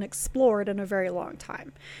really been explored in a very long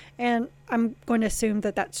time. And I'm going to assume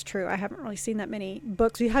that that's true. I haven't really seen that many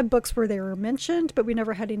books. We had books where they were mentioned, but we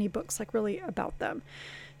never had any books like really about them.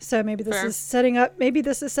 So maybe this is setting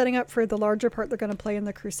up for the larger part they're going to play in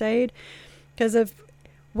the Crusade. Because of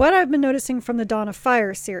what I've been noticing from the Dawn of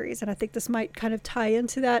Fire series, and I think this might kind of tie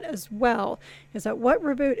into that as well, is that what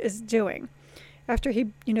Reboot is doing after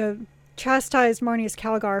he, chastised Marneus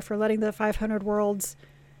Calgar for letting the 500 worlds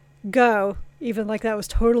go, even like that was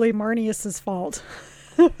totally Marneus's fault.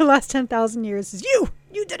 The last 10,000 years is you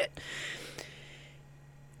did it.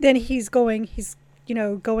 Then he's going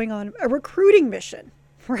on a recruiting mission,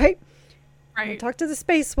 right? Right. I'm gonna talk to the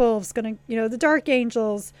Space Wolves, the Dark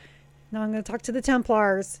Angels. Now I'm going to talk to the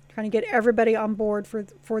Templars, trying to get everybody on board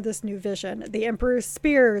for this new vision. The Emperor's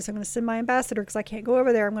Spears, I'm going to send my ambassador because I can't go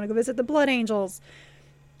over there. I'm going to go visit the Blood Angels.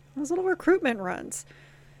 Those little recruitment runs.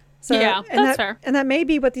 So, yeah, that's fair. And that may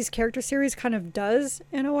be what these character series kind of does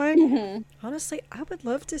in a way. Mm-hmm. Honestly, I would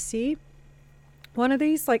love to see one of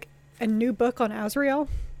these, like a new book on Azrael.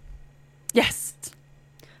 Yes.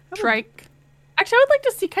 Trike. Actually, I would like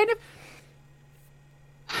to see kind of...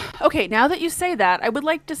 Okay, now that you say that, I would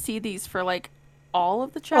like to see these for like all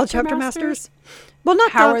of the chapter masters. Well,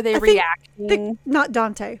 not how are they reacting? Not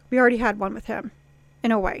Dante. We already had one with him,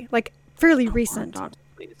 in a way, like fairly recent. Dante,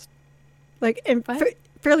 please. Like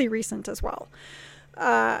fairly recent as well.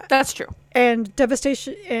 That's true. And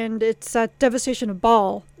Devastation, and it's Devastation of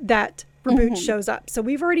Baal that Reboot shows up. So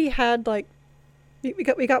we've already had like we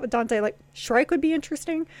got with Dante. Like Shrike would be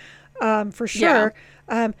interesting, for sure.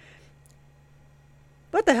 Yeah.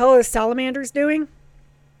 What the hell is Salamanders doing?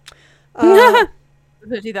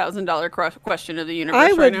 $50,000 question of the universe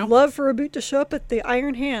I would right now. love for Roboute to show up at the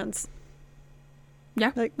Iron Hands.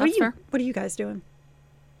 Yeah, Like, that's fair. what are you guys doing?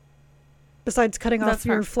 Besides cutting off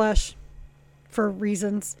your flesh for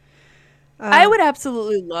reasons. I would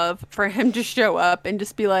absolutely love for him to show up and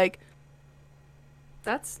just be like,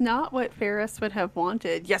 that's not what Ferris would have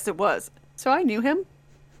wanted. Yes, it was. So I knew him.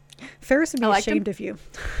 Ferris would be ashamed of you.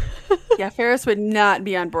 Yeah, Ferris would not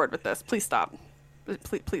be on board with this. Please stop.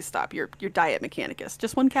 Please stop. Your diet mechanicus.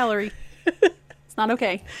 Just 1 calorie. It's not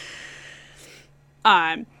okay.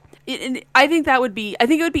 I think it would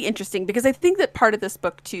be interesting because I think that part of this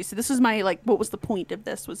book too. So this was my like, what was the point of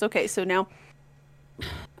this? Was okay. So now,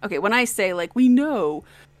 okay, when I say like we know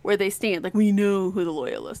where they stand, like we know who the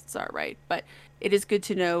loyalists are, right? But it is good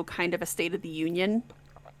to know kind of a state of the union,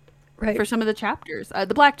 right? For some of the chapters,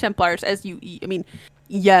 the Black Templars, I mean,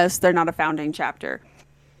 yes, they're not a founding chapter,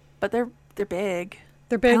 but they're big.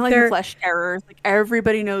 They're big. Kind of like the Flesh Terrors. Like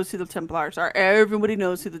everybody knows who the Templars are. Everybody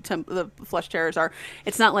knows who the Flesh Terrors are.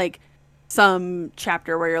 It's not like some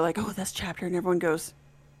chapter where you're like, oh, this chapter, and everyone goes,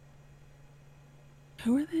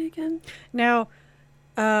 who are they again? Now,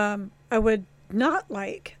 I would not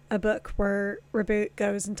like a book where Roboute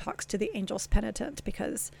goes and talks to the Angel's Penitent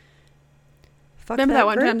because remember that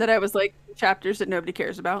one time that I was like, chapters that nobody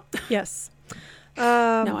cares about? Yes.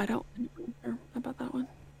 No, I don't remember about that one.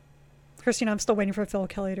 Christina, I'm still waiting for Phil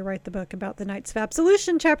Kelly to write the book about the Knights of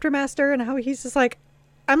Absolution chapter master and how he's just like,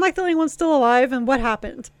 I'm like the only one still alive, and what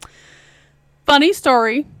happened? Funny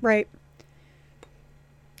story. Right.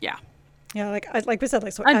 Yeah. Yeah, like we said,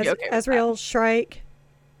 like so Azrael, Shrike,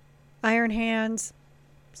 Iron Hands,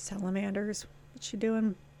 Salamanders. What's she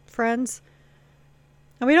doing? Friends.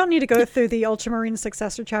 And we don't need to go through the Ultramarine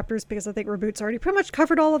successor chapters because I think Roboute's already pretty much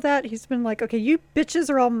covered all of that. He's been like, okay, you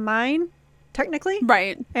bitches are all mine. Technically,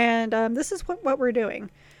 right, and this is what we're doing.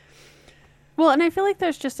 Well, and I feel like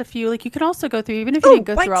there's just a few, like you could also go through, even if you didn't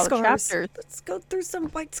go through all the chapters. Let's go through some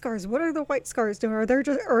white scars. What are the white scars doing?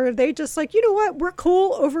 Are they just like, you know what, we're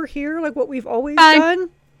cool over here, like what we've always done,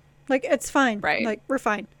 like it's fine, right? Like we're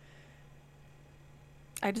fine.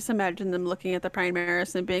 I just imagine them looking at the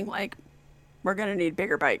Primaris and being like, we're gonna need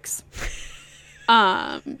bigger bikes.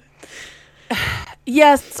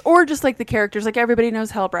 Yes, or just like the characters, like everybody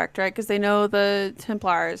knows Helbrecht, right? Because they know the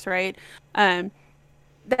Templars, right?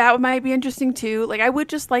 That might be interesting too. Like I would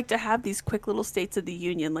just like to have these quick little states of the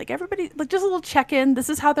union, like everybody, like just a little check-in. This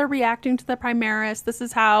is how they're reacting to the Primaris. This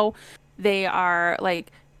is how they are,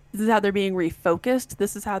 like, this is how they're being refocused.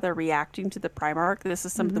 This is how they're reacting to the Primarch. This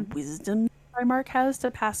is some of the wisdom the Primarch has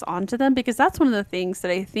to pass on to them, because that's one of the things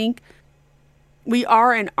that I think we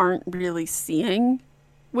are and aren't really seeing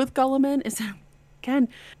with Guilliman is that, again,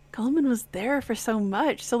 Guilliman was there for so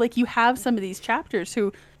much. So like you have some of these chapters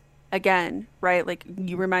who, again, right, like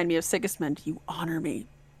you remind me of Sigismund. You honor me.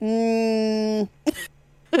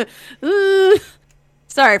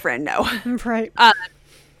 Sorry, friend, no. Right.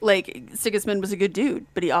 Like Sigismund was a good dude,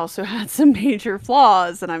 but he also had some major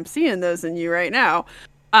flaws, and I'm seeing those in you right now.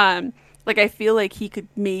 Like I feel like he could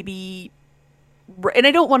maybe, and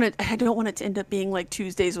I don't want it to end up being like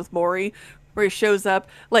Tuesdays with Maury, where he shows up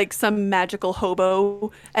like some magical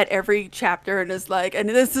hobo at every chapter and is like, and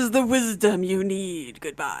this is the wisdom you need.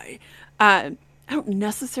 Goodbye. I don't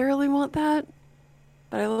necessarily want that,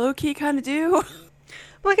 but I low-key kind of do.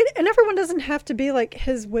 Well, and everyone doesn't have to be like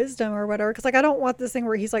his wisdom or whatever, because like I don't want this thing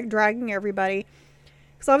where he's like dragging everybody,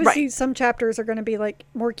 because obviously some chapters are going to be like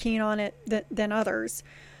more keen on it than others.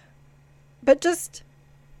 But just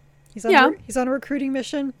he's on a recruiting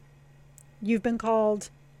mission. You've been called.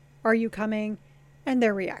 Are you coming? And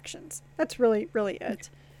their reactions. That's really, really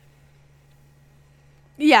it.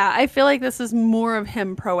 Yeah, I feel like this is more of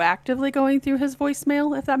him proactively going through his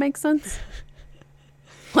voicemail, if that makes sense.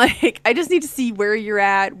 Like, I just need to see where you're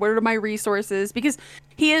at. What are my resources? Because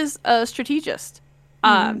he is a strategist.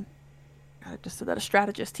 I just said that, a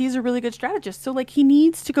strategist. He's a really good strategist. So, like, he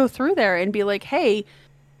needs to go through there and be like, hey,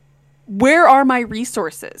 where are my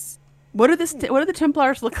resources? What do the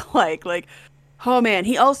Templars look like? Like, oh man,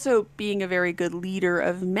 he also, being a very good leader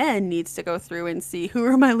of men, needs to go through and see, who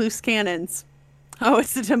are my loose cannons? Oh,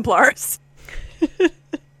 it's the Templars.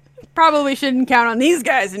 Probably shouldn't count on these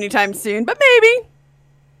guys anytime soon, but maybe.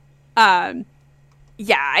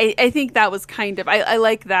 Yeah, I think that was kind of, I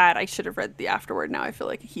like that. I should have read the afterword. Now I feel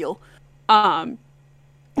like a heel.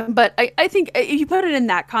 But I think if you put it in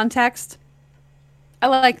that context, I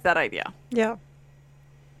like that idea. Yeah.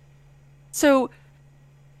 So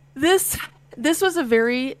this was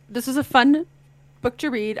a fun book to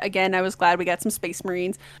read. Again, I was glad we got some Space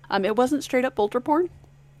Marines. It wasn't straight up bolter porn,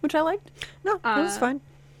 which I liked. No, it was fine.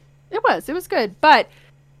 It was good. But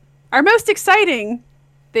our most exciting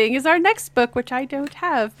thing is our next book, which I don't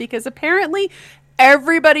have, because apparently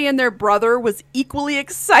everybody and their brother was equally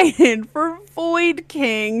excited for Void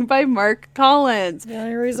King by Mark Collins. The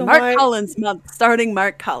only reason Mark Collins month, starting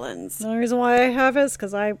Mark Collins. The only reason why I have it is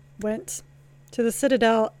because I went to the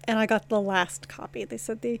Citadel and I got the last copy. They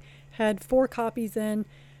said they had 4 copies in.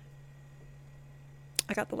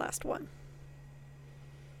 I got the last one.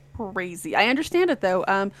 Crazy. I understand it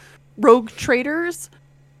though. Rogue Traders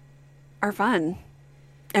are fun.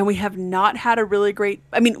 And we have not had a really great...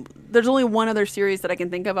 I mean, there's only one other series that I can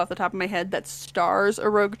think of off the top of my head that stars a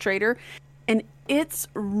Rogue Trader. And it's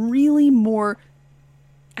really more...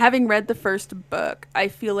 Having read the first book, I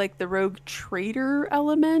feel like the Rogue Trader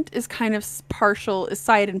element is kind of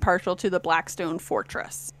side and partial to the Blackstone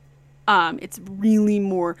Fortress. It's really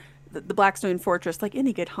more... The Blackstone Fortress, like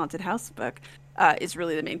any good haunted house book, is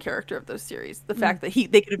really the main character of those series. The fact that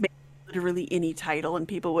they could have made literally any title and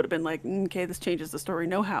people would have been like, okay, this changes the story.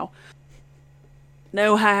 No how.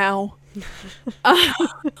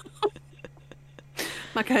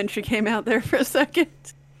 My country came out there for a second.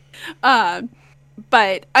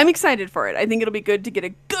 But I'm excited for it. I think it'll be good to get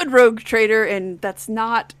a good Rogue Trader, and that's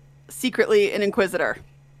not secretly an Inquisitor.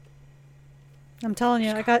 I'm telling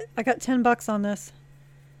you, I got $10 on this.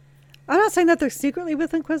 I'm not saying that they're secretly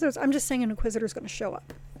with Inquisitors. I'm just saying an Inquisitor's going to show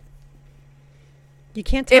up. You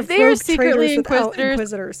can't have if they are secretly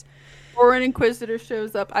Inquisitors. Or an Inquisitor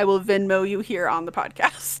shows up, I will Venmo you here on the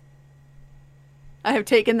podcast. I have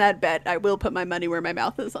taken that bet. I will put my money where my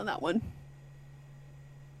mouth is on that one.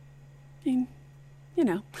 You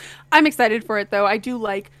know, I'm excited for it though. I do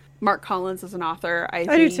like Mark Collins as an author. I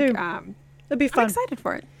think, do too. It'd be fun. I'm excited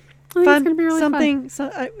for it. I think it's gonna be really fun.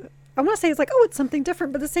 I want to say it's like, oh, it's something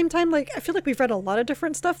different, but at the same time, like, I feel like we've read a lot of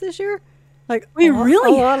different stuff this year. Like, we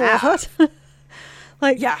really have.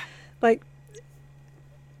 Like, yeah. Like,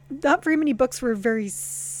 not very many books were very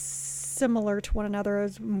similar to one another.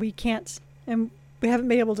 As we can't, and we haven't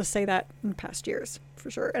been able to say that in past years, for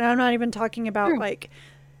sure. And I'm not even talking about, like,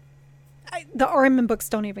 the RMN books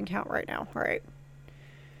don't even count right now, all right?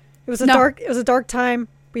 It was a dark time.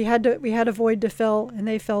 We had a void to fill, and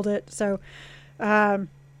they filled it. So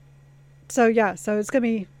it's gonna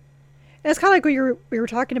be. It's kind of like we were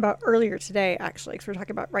talking about earlier today, actually, because we were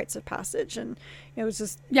talking about rites of passage, and it was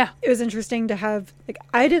just it was interesting to have. Like,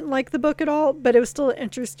 I didn't like the book at all, but it was still an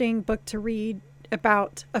interesting book to read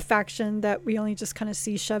about a faction that we only just kind of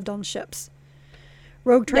see shoved on ships.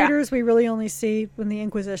 Rogue Traders we really only see when the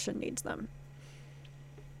Inquisition needs them.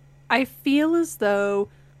 I feel as though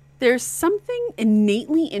there's something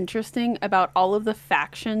innately interesting about all of the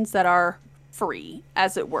factions that are free,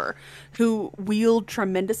 as it were, who wield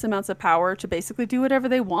tremendous amounts of power to basically do whatever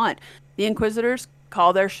they want. The Inquisitors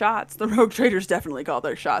call their shots. The Rogue Traders definitely call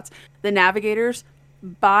their shots. The Navigators,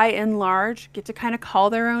 by and large, get to kind of call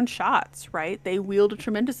their own shots, right? They wield a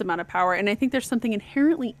tremendous amount of power, and I think there's something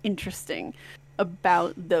inherently interesting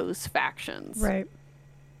about those factions. Right.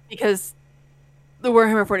 Because the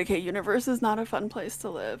Warhammer 40k universe is not a fun place to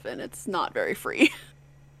live, and it's not very free.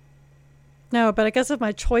 No, but I guess if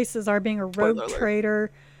my choices are being a Rogue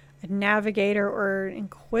Trader, a Navigator, or an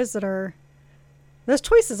Inquisitor, those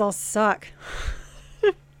choices all suck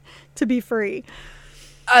to be free.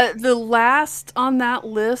 The last on that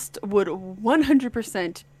list would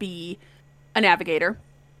 100% be a Navigator.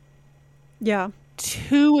 Yeah.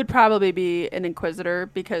 2 would probably be an Inquisitor,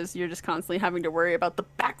 because you're just constantly having to worry about the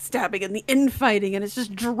backstabbing and the infighting, and it's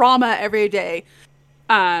just drama every day.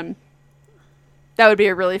 That would be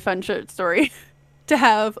a really fun short story to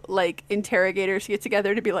have, like, interrogators get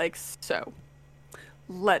together to be like, so,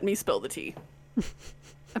 let me spill the tea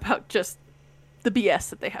about just the BS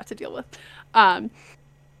that they have to deal with.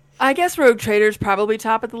 I guess Rogue Traders probably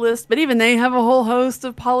top of the list, but even they have a whole host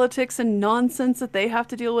of politics and nonsense that they have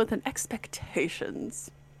to deal with, and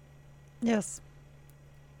expectations. Yes.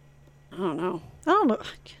 I don't know.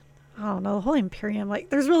 The whole Imperium,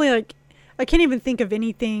 like, there's really, like, I can't even think of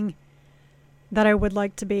anything that I would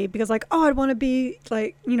like to be, because, like, oh, I'd want to be,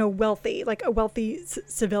 like, wealthy, like a wealthy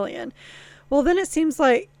civilian. Well, then it seems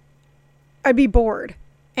like I'd be bored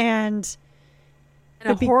and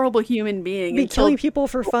a horrible human being. Be killing people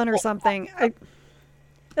for fun or something. It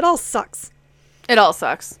all sucks. It all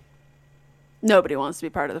sucks. Nobody wants to be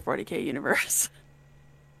part of the 40k universe.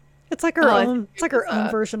 It's like our own. It's like our own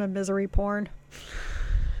version of misery porn.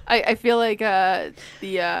 I feel like that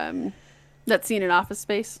scene in Office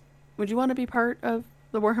Space. Would you want to be part of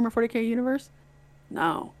the Warhammer 40k universe?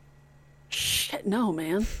 No. Shit, no,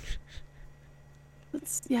 man. I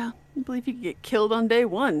believe you could get killed on day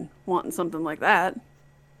 1 wanting something like that.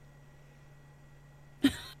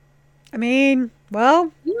 I mean,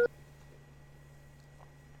 well,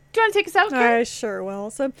 you want to take us out, Karen? I sure will.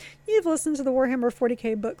 So you've listened to the Warhammer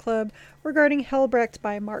 40k Book Club regarding Helbrecht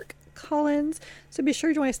by Mark Collins. So be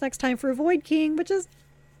sure to join us next time for Void King, which is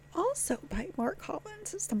also by Mark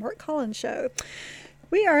Collins. It's the Mark Collins Show.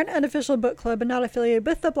 We are an unofficial book club and not affiliated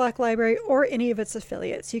with the Black Library or any of its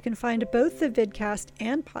affiliates. You can find both the vidcast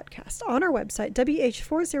and podcast on our website,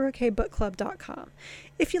 wh40kbookclub.com.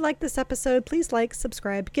 If you like this episode, please like,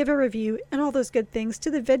 subscribe, give a review, and all those good things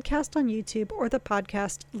to the vidcast on YouTube or the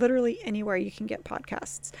podcast literally anywhere you can get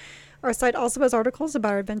podcasts. Our site also has articles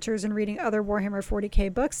about our adventures in reading other Warhammer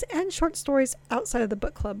 40k books and short stories outside of the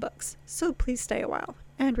book club books. So please stay a while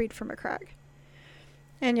and read from a crag.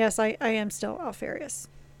 And yes, I am still Alfarius.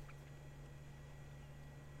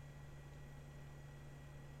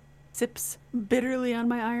 Sips bitterly on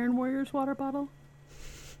my Iron Warriors water bottle.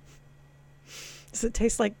 Does it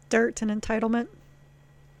taste like dirt and entitlement?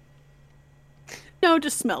 No, it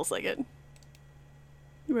just smells like it.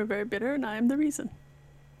 You were very bitter, and I am the reason.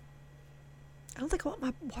 I don't think I want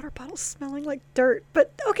my water bottle smelling like dirt,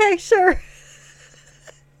 but okay, sure.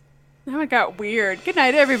 Now it got weird. Good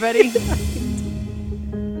night, everybody.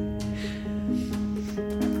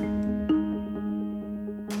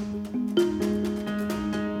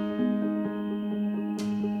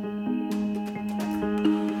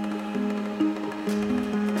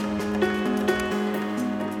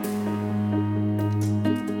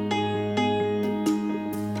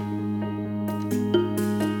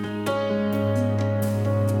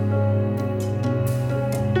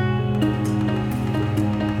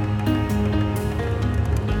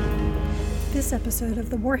 This episode of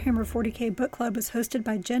the Warhammer 40k Book Club was hosted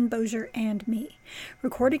by Jen Bozier and me.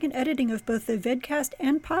 Recording and editing of both the vidcast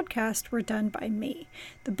and podcast were done by me.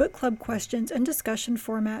 The book club questions and discussion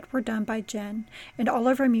format were done by Jen, and all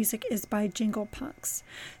of our music is by Jingle Punks.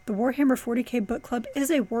 The Warhammer 40k Book Club is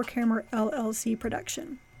a Warhammer LLC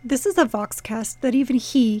production. This is a Voxcast that even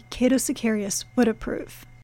he, Cato Sicarius, would approve.